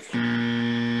 Ellora Caves.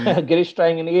 Girish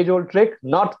trying an age-old trick.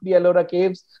 Not the Ellora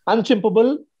caves.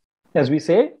 Unchimpable, as we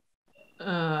say.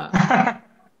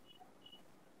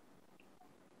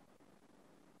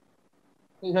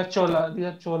 These are Chola.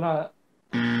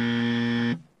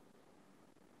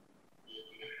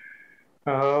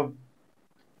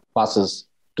 Passes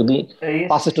to the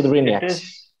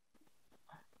Brainiacs.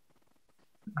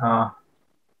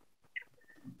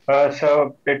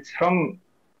 So it's from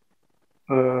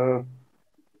so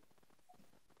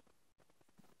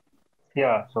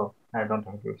I don't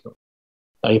think so.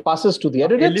 He passes to the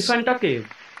editors. Elephanta Cave.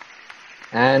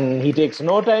 And he takes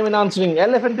no time in answering.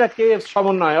 Elephanta Caves,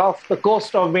 Shamunai, off the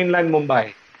coast of mainland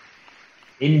Mumbai.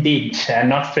 Indeed, and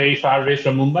not very far away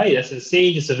from Mumbai. As I was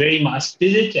saying, it's a very must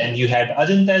visit. And you had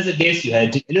Ajanta as a guest, you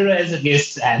had Ellora as a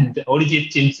guest, and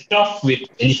Orijit chims it off with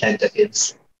Elephanta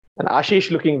Caves. And Ashish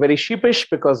looking very sheepish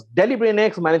because Delhi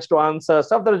Brainiacs managed to answer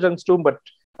Safdarjan's tomb, but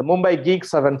the Mumbai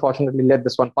geeks have unfortunately let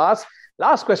this one pass.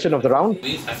 Last question of the round.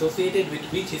 Is associated with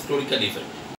which historical event?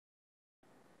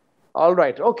 All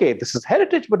right. Okay, this is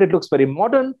heritage, but it looks very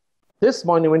modern. This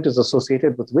monument is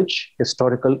associated with which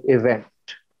historical event?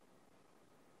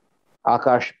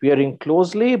 Akash peering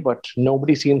closely, but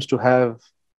nobody seems to have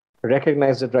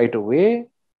recognized it right away.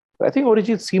 I think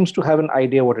Orijit seems to have an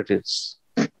idea what it is.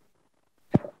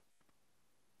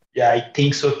 Yeah, I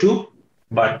think so too.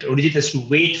 But Orijit has to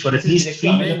wait for at least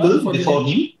 3 people before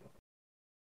him.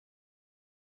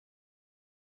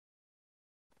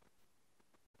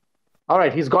 All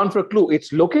right, he's gone for a clue.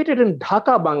 It's located in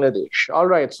Dhaka, Bangladesh. All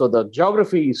right, so the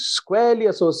geography is squarely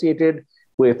associated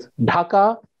with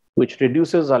Dhaka, which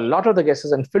reduces a lot of the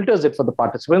guesses and filters it for the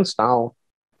participants. Now,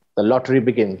 the lottery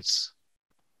begins.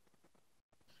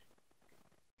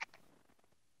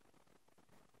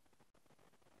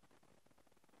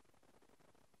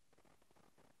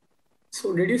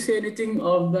 So did you say anything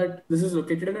of that this is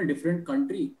located in a different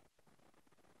country?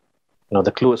 Now,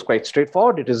 the clue is quite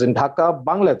straightforward. It is in Dhaka,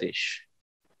 Bangladesh,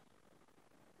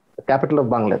 the capital of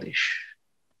Bangladesh.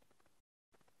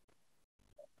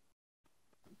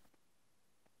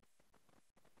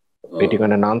 Waiting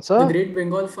on an answer. The Great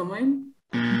Bengal famine?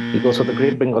 He goes for the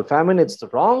Great Bengal Famine. It's the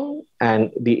wrong.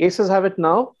 And the aces have it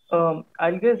now.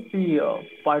 I'll guess the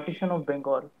partition of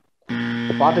Bengal.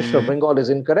 The partition of Bengal is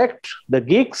incorrect. The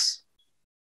geeks.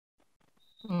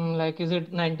 Like, is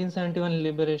it 1971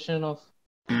 liberation of?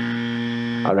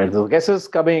 All right, the guesses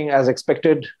coming as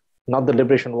expected. Not the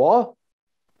Liberation War.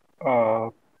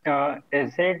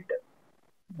 Is it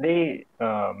the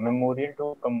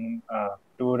memorial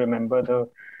to remember the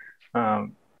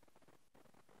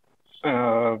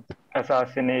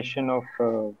assassination of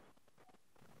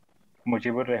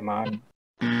Mujibur Rahman?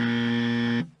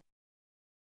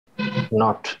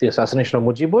 Not the assassination of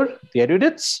Mujibur. The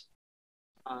erudites.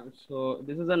 So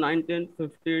this is a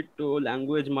 1952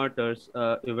 language martyrs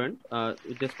event.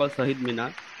 It is called Shahid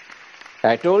Minar.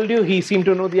 I told you he seemed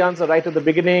to know the answer right at the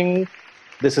beginning.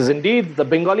 This is indeed the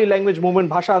Bengali language movement,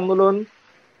 Bhasha Andolon.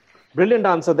 Brilliant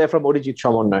answer there from Orijit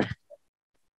Chamonnoy.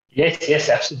 Yes,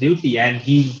 absolutely. And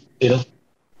he,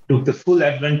 took the full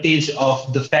advantage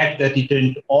of the fact that it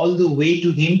turned all the way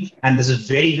to him. And there's a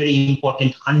very, very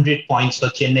important 100 points for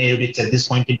Chennai erudites at this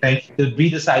point in time to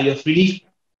breathe a sigh of relief,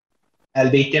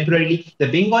 albeit temporarily. The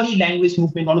Bengali language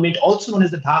movement monument, also known as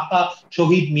the Dhaka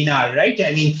Shahid Minar, right?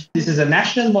 I mean, this is a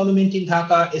national monument in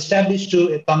Dhaka established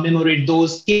to commemorate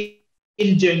those killed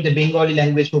during the Bengali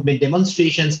language movement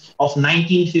demonstrations of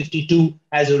 1952.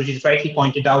 As Orijit rightly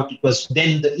pointed out, it was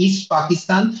then the East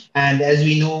Pakistan. And as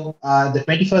we know, the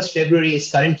 21st February is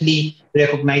currently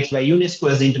recognized by UNESCO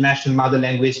as the International Mother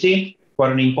Language Day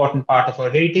for an important part of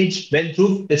our heritage. Well,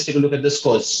 through, let's take a look at the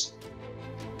scores.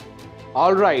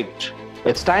 All right.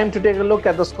 It's time to take a look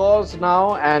at the scores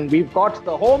now, and we've got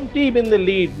the home team in the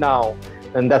lead now.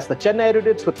 And that's the Chennai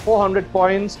erudites with 400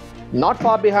 points. Not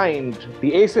far behind,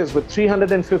 the Aces with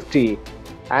 350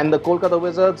 and the Kolkata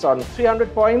Wizards on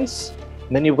 300 points.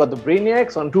 Then you've got the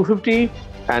Brainiacs on 250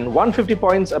 and 150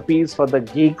 points apiece for the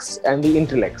Geeks and the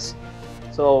Intellects.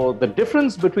 So the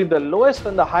difference between the lowest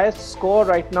and the highest score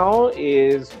right now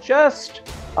is just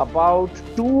about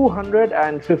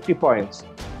 250 points,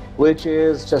 which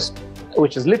is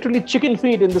literally chicken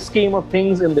feed in the scheme of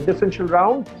things in the differential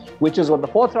round, which is what the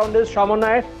fourth round is.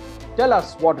 Shamanai, tell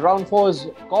us what round 4 is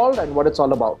called and what it's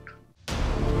all about.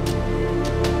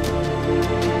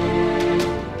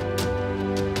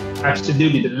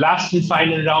 Absolutely. The last and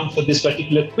final round for this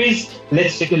particular quiz.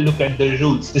 Let's take a look at the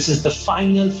rules. This is the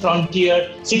final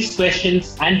frontier. 6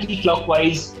 questions,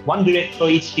 anti-clockwise, 1 direct for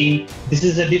each team. This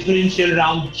is a differential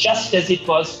round, just as it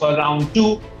was for round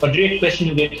 2. For direct question,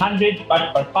 you get 100,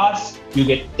 but for pass, you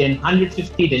get 10,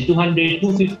 150, then 200,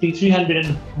 250, 300,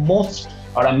 and most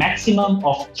or a maximum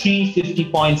of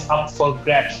 350 points up for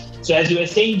grabs. So as you were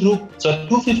saying, Dhruv, so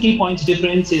 250 points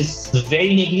difference is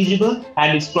very negligible,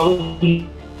 and it's probably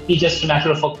just a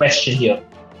matter of a question here.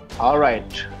 All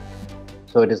right.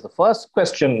 So it is the first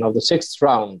question of the 6th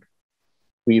round.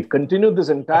 We've continued this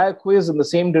entire quiz in the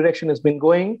same direction it's been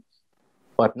going,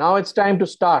 but now it's time to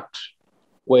start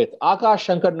with Akash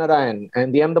Shankar Narayan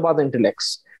and the Ahmedabad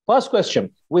Intellects. First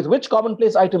question, with which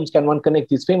commonplace items can one connect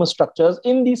these famous structures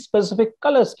in these specific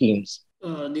color schemes?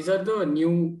 These are the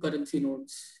new currency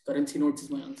notes. Currency notes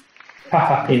is my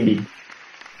answer. Indeed.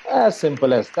 As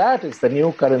simple as that. It's the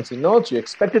new currency notes. You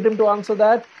expected him to answer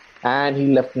that, and he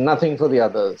left nothing for the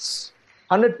others.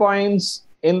 100 points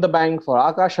in the bank for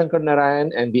Akash Shankar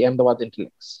Narayan and the Ahmedabad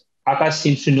Intellects. Akash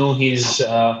seems to know his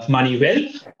money well.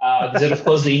 These are, of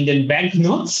course, the Indian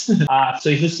banknotes. So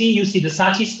if you see the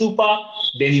Sanchi Stupa,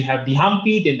 then you have the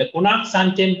Hampi, then the Konark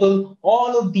Sun Temple.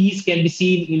 All of these can be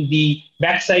seen in the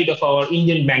backside of our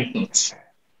Indian banknotes.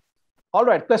 All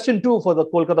right, question 2 for the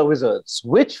Kolkata Wizards.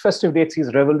 Which festive date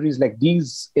sees revelries like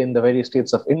these in the various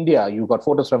states of India? You've got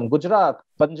photos from Gujarat,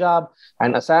 Punjab,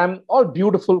 and Assam. All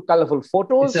beautiful, colorful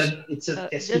photos. It's a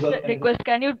festival. Just a request,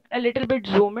 can you a little bit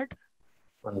zoom it?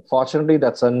 Unfortunately,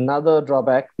 that's another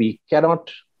drawback. We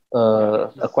cannot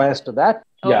acquire to that.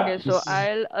 Okay, so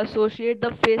I'll associate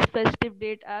the festive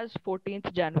date as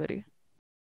 14th January.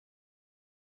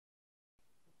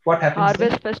 What happens?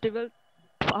 Harvest Festival.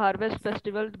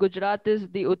 Gujarat is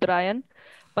the Uttarayan,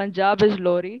 Punjab is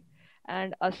Lori,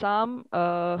 and Assam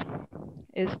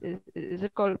is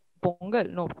it called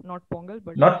Pongal? No, not Pongal,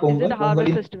 but not Pongal. Is it a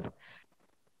harvest festival?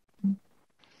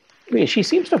 She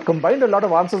seems to have combined a lot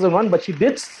of answers in one, but she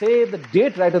did say the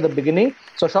date right at the beginning.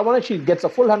 So Shamana, she gets a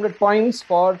full 100 points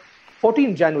for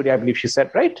 14th January, I believe she said,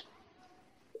 right?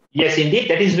 Yes, indeed.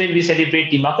 That is when we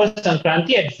celebrate the Makar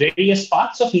Sankranti at various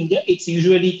parts of India. It's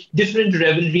usually different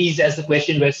revelries, as the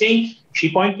question was saying.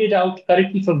 She pointed out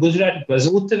correctly for Gujarat, it was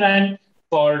Uttarayan.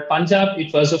 For Punjab,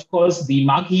 it was, of course, the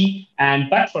Maghi.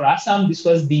 But for Assam, this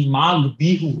was the Magh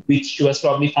Bihu, which she was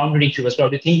probably pondering. She was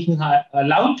probably thinking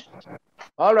aloud.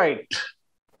 All right.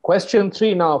 Question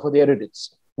 3 now for the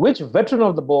erudites. Which veteran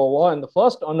of the Boer War and the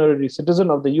first honorary citizen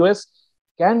of the US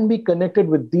can be connected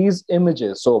with these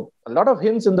images? So a lot of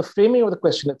hints in the framing of the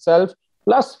question itself,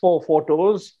 plus 4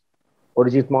 photos.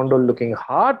 Orijit Mondol looking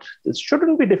hard. This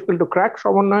shouldn't be difficult to crack,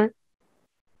 Shravan.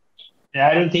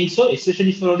 I don't think so,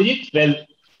 especially for Orijit. Well,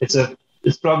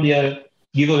 it's probably a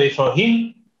giveaway for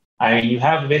him. I mean, you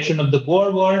have a veteran of the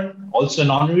Boer War, also an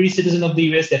honorary citizen of the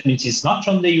US. That means he's not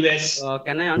from the US.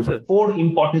 Can I answer? 4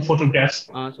 important photographs.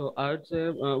 So I would say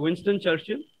Winston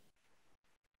Churchill.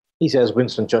 He says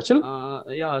Winston Churchill.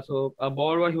 Yeah, so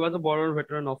he was a Boer War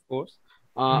veteran, of course.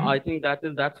 I think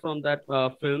that's from that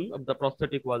film of the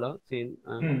prosthetic wala scene.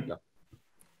 Yeah.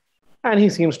 And he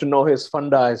seems to know his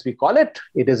funda, as we call it.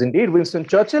 It is indeed Winston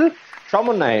Churchill.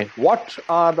 Shamunai, what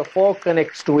are the 4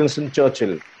 connects to Winston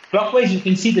Churchill? Clockwise, you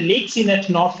can see the lake scene at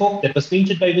Norfolk that was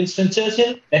painted by Winston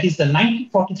Churchill. That is the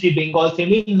 1943 Bengal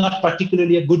famine, not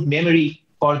particularly a good memory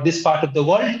for this part of the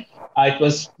world. It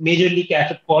was majorly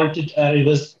catapulted.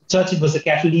 Churchill was a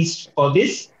catalyst for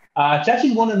this.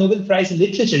 Churchill won a Nobel Prize in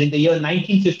Literature in the year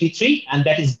 1953, and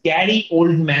that is Gary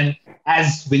Oldman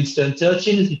as Winston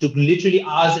Churchill. He took literally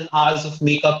hours and hours of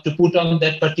makeup to put on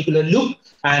that particular look,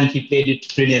 and he played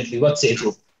it brilliantly. What say,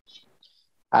 Drew?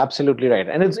 Absolutely right.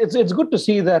 And it's good to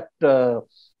see that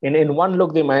in one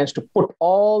look, they managed to put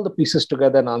all the pieces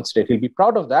together and answer it. He'll be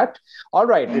proud of that. All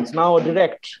right, it's now a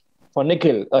direct for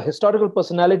Nikhil, a historical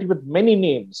personality with many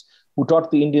names who taught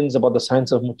the Indians about the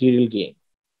science of material gain.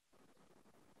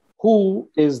 Who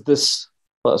is this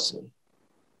person?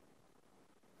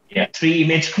 Yeah, 3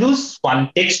 image clues,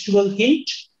 1 textual hint.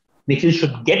 Nikhil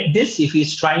should get this if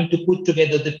he's trying to put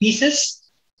together the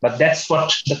pieces, but that's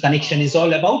what the connection is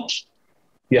all about.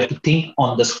 You have to think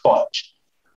on the spot.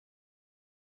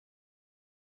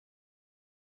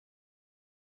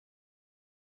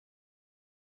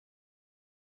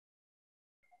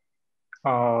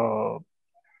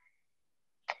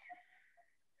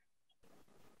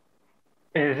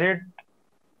 Is it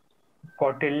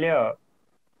Kautilya?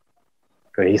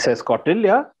 He says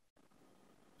Kautilya.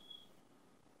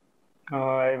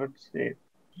 I would say.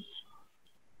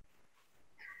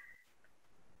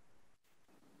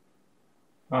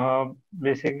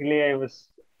 Basically, I was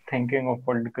thinking of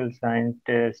political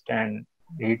scientist, and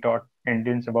he taught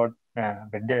Indians about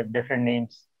different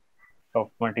names of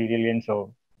material gain.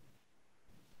 So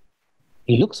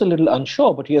he looks a little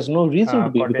unsure, but he has no reason to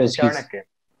be because Chanakya.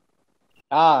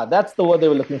 That's the word they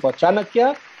were looking for.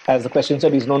 Chanakya, as the question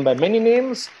said, he's known by many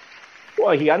names.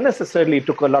 Well, he unnecessarily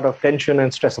took a lot of tension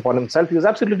and stress upon himself. He was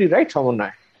absolutely right,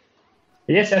 Shamunai.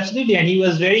 Yes, absolutely. And he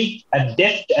was very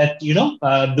adept at,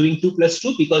 doing 2 plus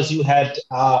 2 because you had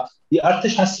the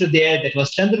Arthashastra there, that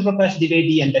was Chandra Prakash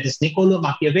Dwivedi, and that is Niccolo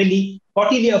Machiavelli.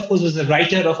 Kautilya, of course, was the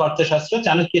writer of Arthashastra.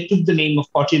 Chanakya took the name of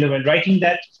Kautilya while writing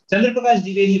that. Chandra Prakash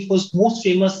Dwivedi, of course, most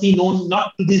famously known,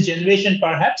 not to this generation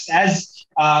perhaps, as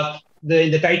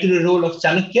the titular role of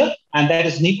Chanakya, and that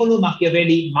is Niccolo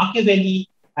Machiavelli. Machiavelli,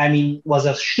 was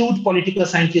a shrewd political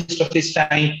scientist of his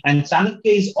time, and Chanakya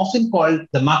is often called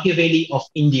the Machiavelli of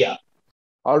India.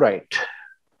 All right.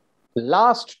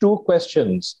 Last 2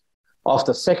 questions of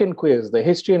the second quiz, the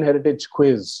History and Heritage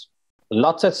quiz.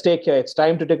 Lots at stake here. It's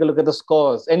time to take a look at the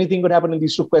scores. Anything could happen in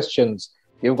these 2 questions.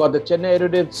 You've got the Chennai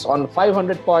erudites on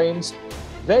 500 points.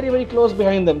 Very, very close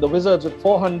behind them. The Wizards with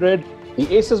 400.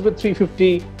 The Aces with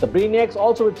 350. The Brainiacs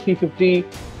also with 350.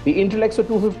 The Intellects with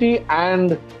 250.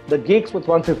 And the Geeks with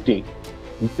 150.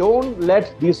 Don't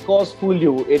let these scores fool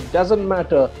you. It doesn't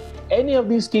matter. Any of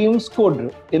these teams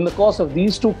could, in the course of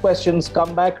these 2 questions,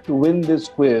 come back to win this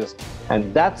quiz.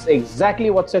 And that's exactly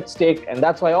what's at stake. And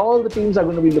that's why all the teams are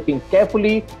going to be looking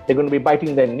carefully. They're going to be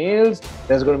biting their nails.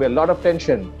 There's going to be a lot of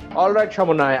tension. All right,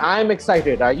 Shamunai, I'm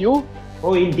excited. Are you?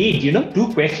 Oh, indeed.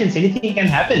 2 questions, anything can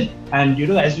happen. And,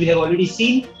 as we have already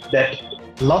seen, that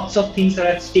lots of things are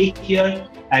at stake here.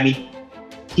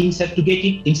 Teams have to get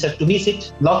it, teams have to miss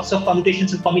it. Lots of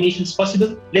permutations and combinations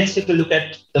possible. Let's take a look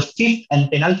at the 5th and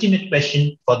penultimate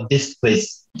question for this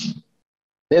quiz.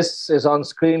 This is on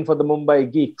screen for the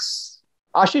Mumbai Geeks.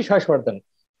 Ashish Harshvardhan,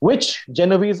 which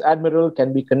Genovese admiral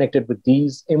can be connected with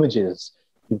these images?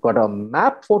 You've got a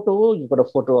map photo, you've got a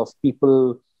photo of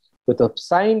people with a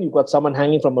sign, you've got someone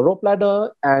hanging from a rope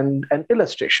ladder, and an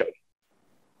illustration.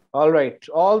 All right,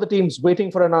 all the teams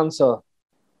waiting for an answer.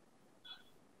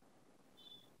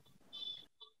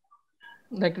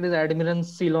 Like it is Admiral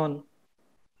Ceylon.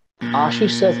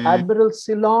 Ashish says Admiral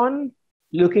Ceylon.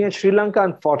 Looking at Sri Lanka,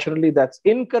 unfortunately, that's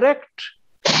incorrect.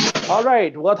 All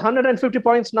right, worth 150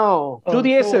 points now. To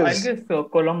the Aces. So I guess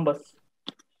Columbus.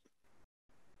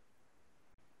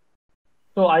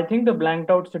 So I think the blanked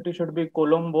out city should be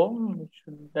Colombo.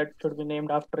 That should be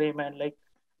named after him, and like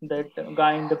that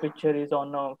guy in the picture is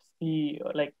on a sea,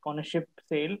 like on a ship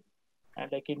sail,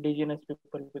 and like indigenous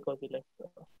people because he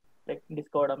like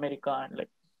discovered America and like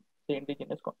the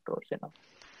indigenous controls, you know.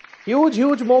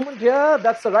 Huge moment here.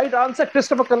 That's the right answer,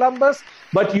 Christopher Columbus.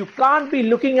 But you can't be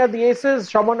looking at the aces.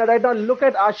 Shamona, right now, look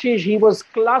at Ashish. He was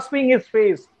clasping his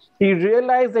face. He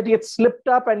realized that he had slipped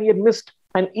up and he had missed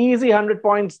an easy 100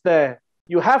 points there.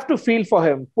 You have to feel for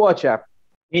him. Poor chap.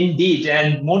 Indeed.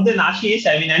 And more than Ashish,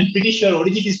 I mean, I'm pretty sure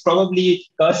Orijit is probably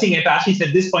cursing at Ashish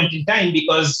at this point in time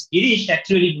because Girish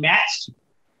actually matched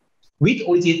with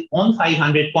Orijit on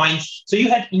 500 points. So you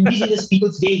had Indigenous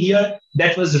Peoples Day here.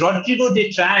 That was Rodrigo de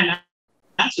Triana.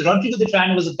 So Rodrigo de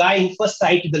Triana was a guy who first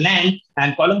sighted the land,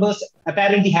 and Columbus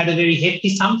apparently had a very hefty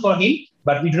sum for him,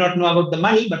 but we do not know about the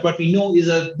money. But what we know is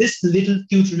this little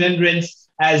cute remembrance,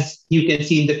 as you can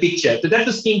see in the picture. So that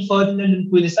was King Ferdinand and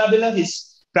Queen Isabella,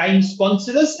 his prime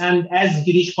sponsors. And as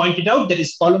Girish pointed out, that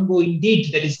is Colombo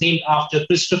indeed, that is named after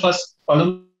Christopher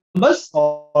Columbus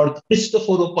or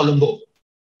Cristoforo Colombo.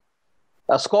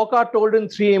 A scorecard told in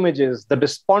 3 images: the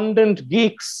despondent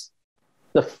geeks,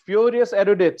 the furious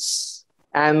erudites,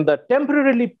 and the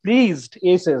temporarily pleased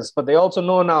aces. But they also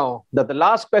know now that the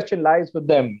last question lies with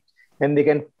them, and they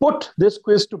can put this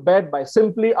quiz to bed by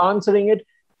simply answering it,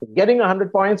 getting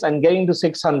 100 points and getting to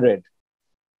 600.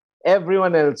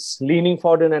 Everyone else leaning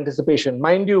forward in anticipation.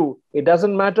 Mind you, it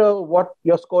doesn't matter what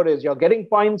your score is. You're getting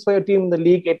points for your team in the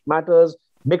league. It matters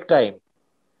big time.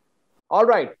 All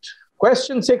right.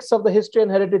 Question 6 of the History and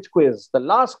Heritage quiz. The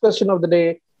last question of the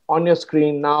day on your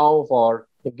screen now for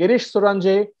Girish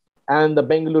Suranje and the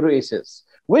Bengaluru Aces.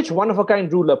 Which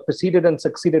one-of-a-kind ruler preceded and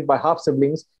succeeded by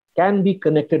half-siblings can be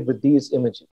connected with these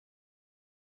images?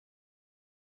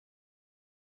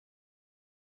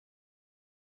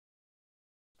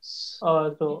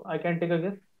 So I can take a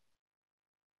guess.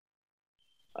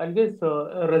 I'll guess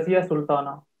Razia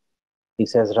Sultana. He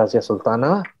says Razia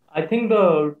Sultana. I think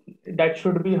that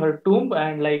should be her tomb,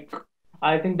 and like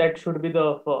I think that should be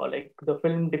the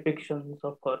film depictions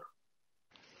of her.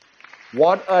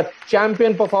 What a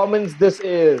champion performance this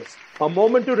is. A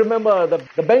moment to remember. The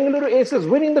Bengaluru Aces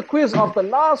winning the quiz of the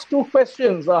last 2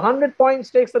 questions. 100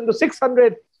 points takes them to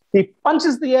 600. He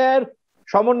punches the air.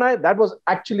 Shamunai, that was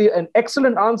actually an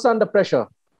excellent answer under pressure.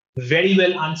 Very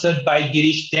well answered by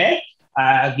Girish there.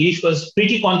 Girish was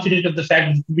pretty confident of the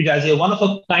fact that Razia, one of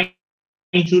a kind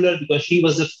ruler, because she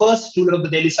was the first ruler of the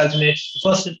Delhi Sultanate,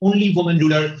 first and only woman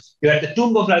ruler. You have the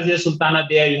tomb of Razia Sultana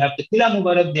there. You have the Qila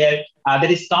Mubarak there.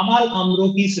 There is Kamal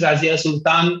Amroki's Razia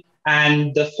Sultan.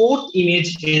 And the 4th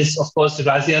image is, of course,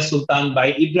 Razia Sultan by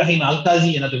Ibrahim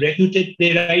Alkazi, another reputed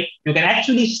playwright. You can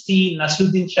actually see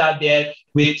Nasruddin Shah there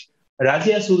with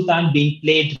Razia Sultan being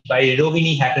played by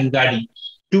Rohini Hattangadi.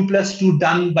 2 + 2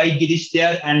 done by Girish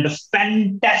there, and a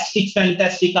fantastic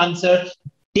answer,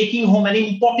 taking home an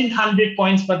important 100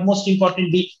 points, but most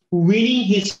importantly, winning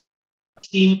his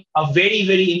team a very,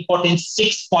 very important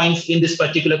 6 points in this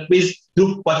particular quiz.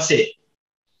 Dhruv, what say?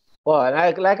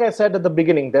 Well, like I said at the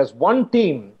beginning, there's one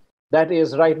team that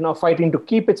is right now fighting to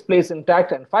keep its place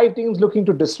intact and 5 teams looking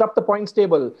to disrupt the points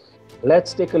table.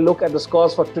 Let's take a look at the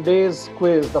scores for today's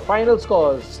quiz, the final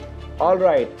scores. All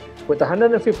right. With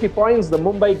 150 points, the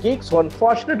Mumbai Geeks, who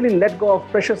unfortunately let go of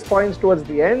precious points towards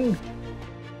the end.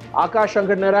 Akash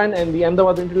Shankar Narayan and the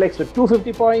Ahmedabad Intellects with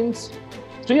 250 points.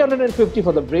 350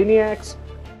 for the Brainiacs.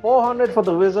 400 for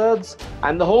the Wizards.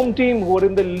 And the home team, who are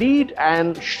in the lead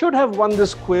and should have won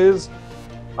this quiz,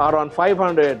 are on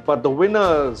 500. But the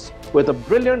winners, with a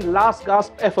brilliant last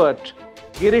gasp effort,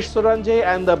 Girish Suranje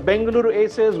and the Bengaluru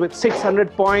Aces with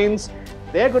 600 points.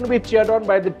 They're going to be cheered on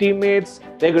by the teammates.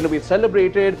 They're going to be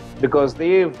celebrated because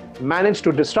they've managed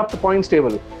to disrupt the points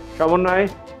table. Shamunai,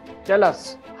 tell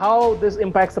us how this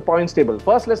impacts the points table.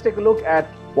 First, let's take a look at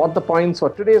what the points for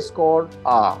today's score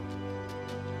are.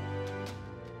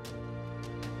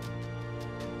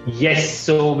 Yes,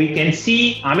 so we can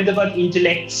see Ahmedabad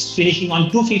Intellects finishing on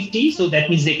 250, so that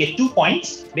means they get 2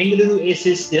 points. Bengaluru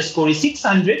Aces, their score is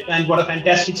 600, and what a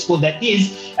fantastic score that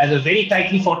is, as a very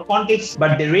tightly fought contest,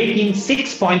 but they're rating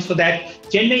 6 points for that.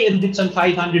 Chennai Erudites on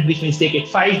 500, which means they get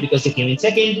 5 because they came in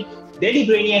second. Delhi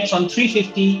Brainiacs on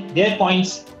 350, their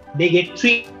points, they get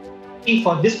 3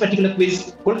 for this particular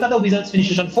quiz. Kolkata Wizards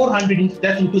finishes on 400,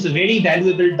 that includes a very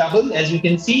valuable double, as you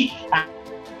can see,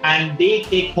 and they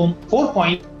take home 4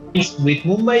 points. With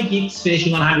Mumbai Geeks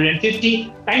finishing on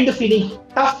 150, kind of feeling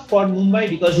tough for Mumbai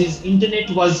because his internet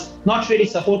was not really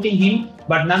supporting him,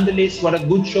 but nonetheless, what a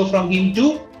good show from him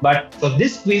too. But for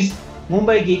this quiz,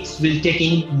 Mumbai Geeks will take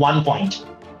in 1 point.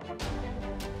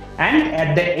 And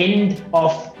at the end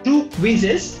of 2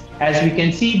 quizzes, as we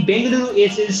can see, Bengaluru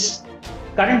Aces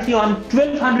currently on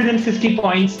 1250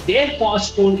 points. Their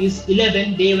first score is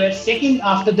 11. They were second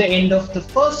after the end of the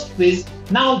first quiz.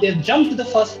 Now they've jumped to the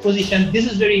first position. This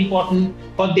is very important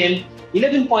for them.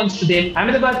 11 points to them.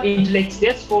 Ahmedabad Intellects,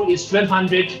 their score is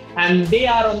 1200 and they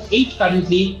are on 8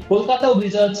 currently. Kolkata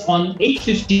Wizards on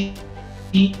 850.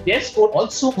 Their score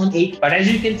also on 8, but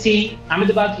as you can see,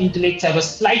 Ahmedabad Intellects have a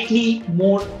slightly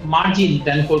more margin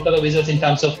than Kolkata Wizards in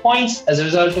terms of points, as a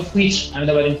result of which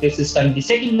Ahmedabad Intellects is currently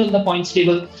second on the points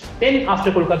table. Then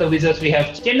after Kolkata Wizards, we have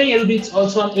Chennai Erudites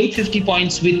also on 850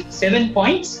 points with 7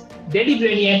 points. Delhi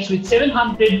Brainiacs with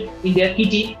 700 in their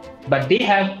PT, but they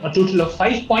have a total of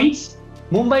 5 points.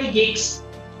 Mumbai Geeks,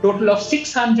 total of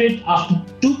 600 after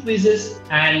 2 quizzes,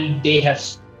 and they have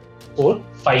scored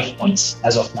 5 points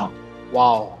as of now.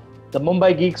 Wow. The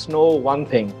Mumbai Geeks know one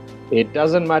thing. It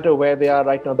doesn't matter where they are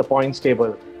right now on the points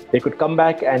table. They could come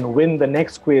back and win the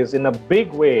next quiz in a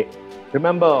big way.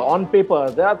 Remember, on paper,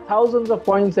 there are thousands of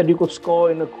points that you could score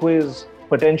in a quiz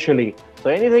potentially. So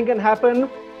anything can happen,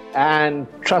 and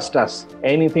trust us,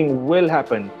 anything will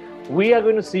happen. We are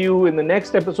going to see you in the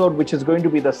next episode, which is going to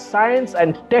be the science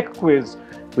and tech quiz.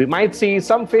 We might see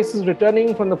some faces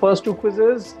returning from the first 2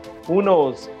 quizzes. Who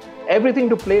knows? Everything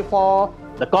to play for.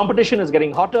 The competition is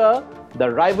getting hotter,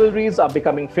 the rivalries are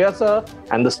becoming fiercer,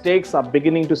 and the stakes are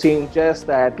beginning to seem just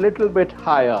that little bit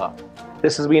higher.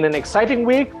 This has been an exciting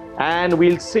week, and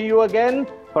we'll see you again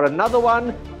for another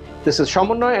one. This is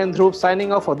Shamunna and Dhruv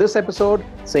signing off for this episode,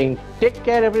 saying take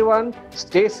care everyone,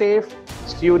 stay safe,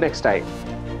 see you next time.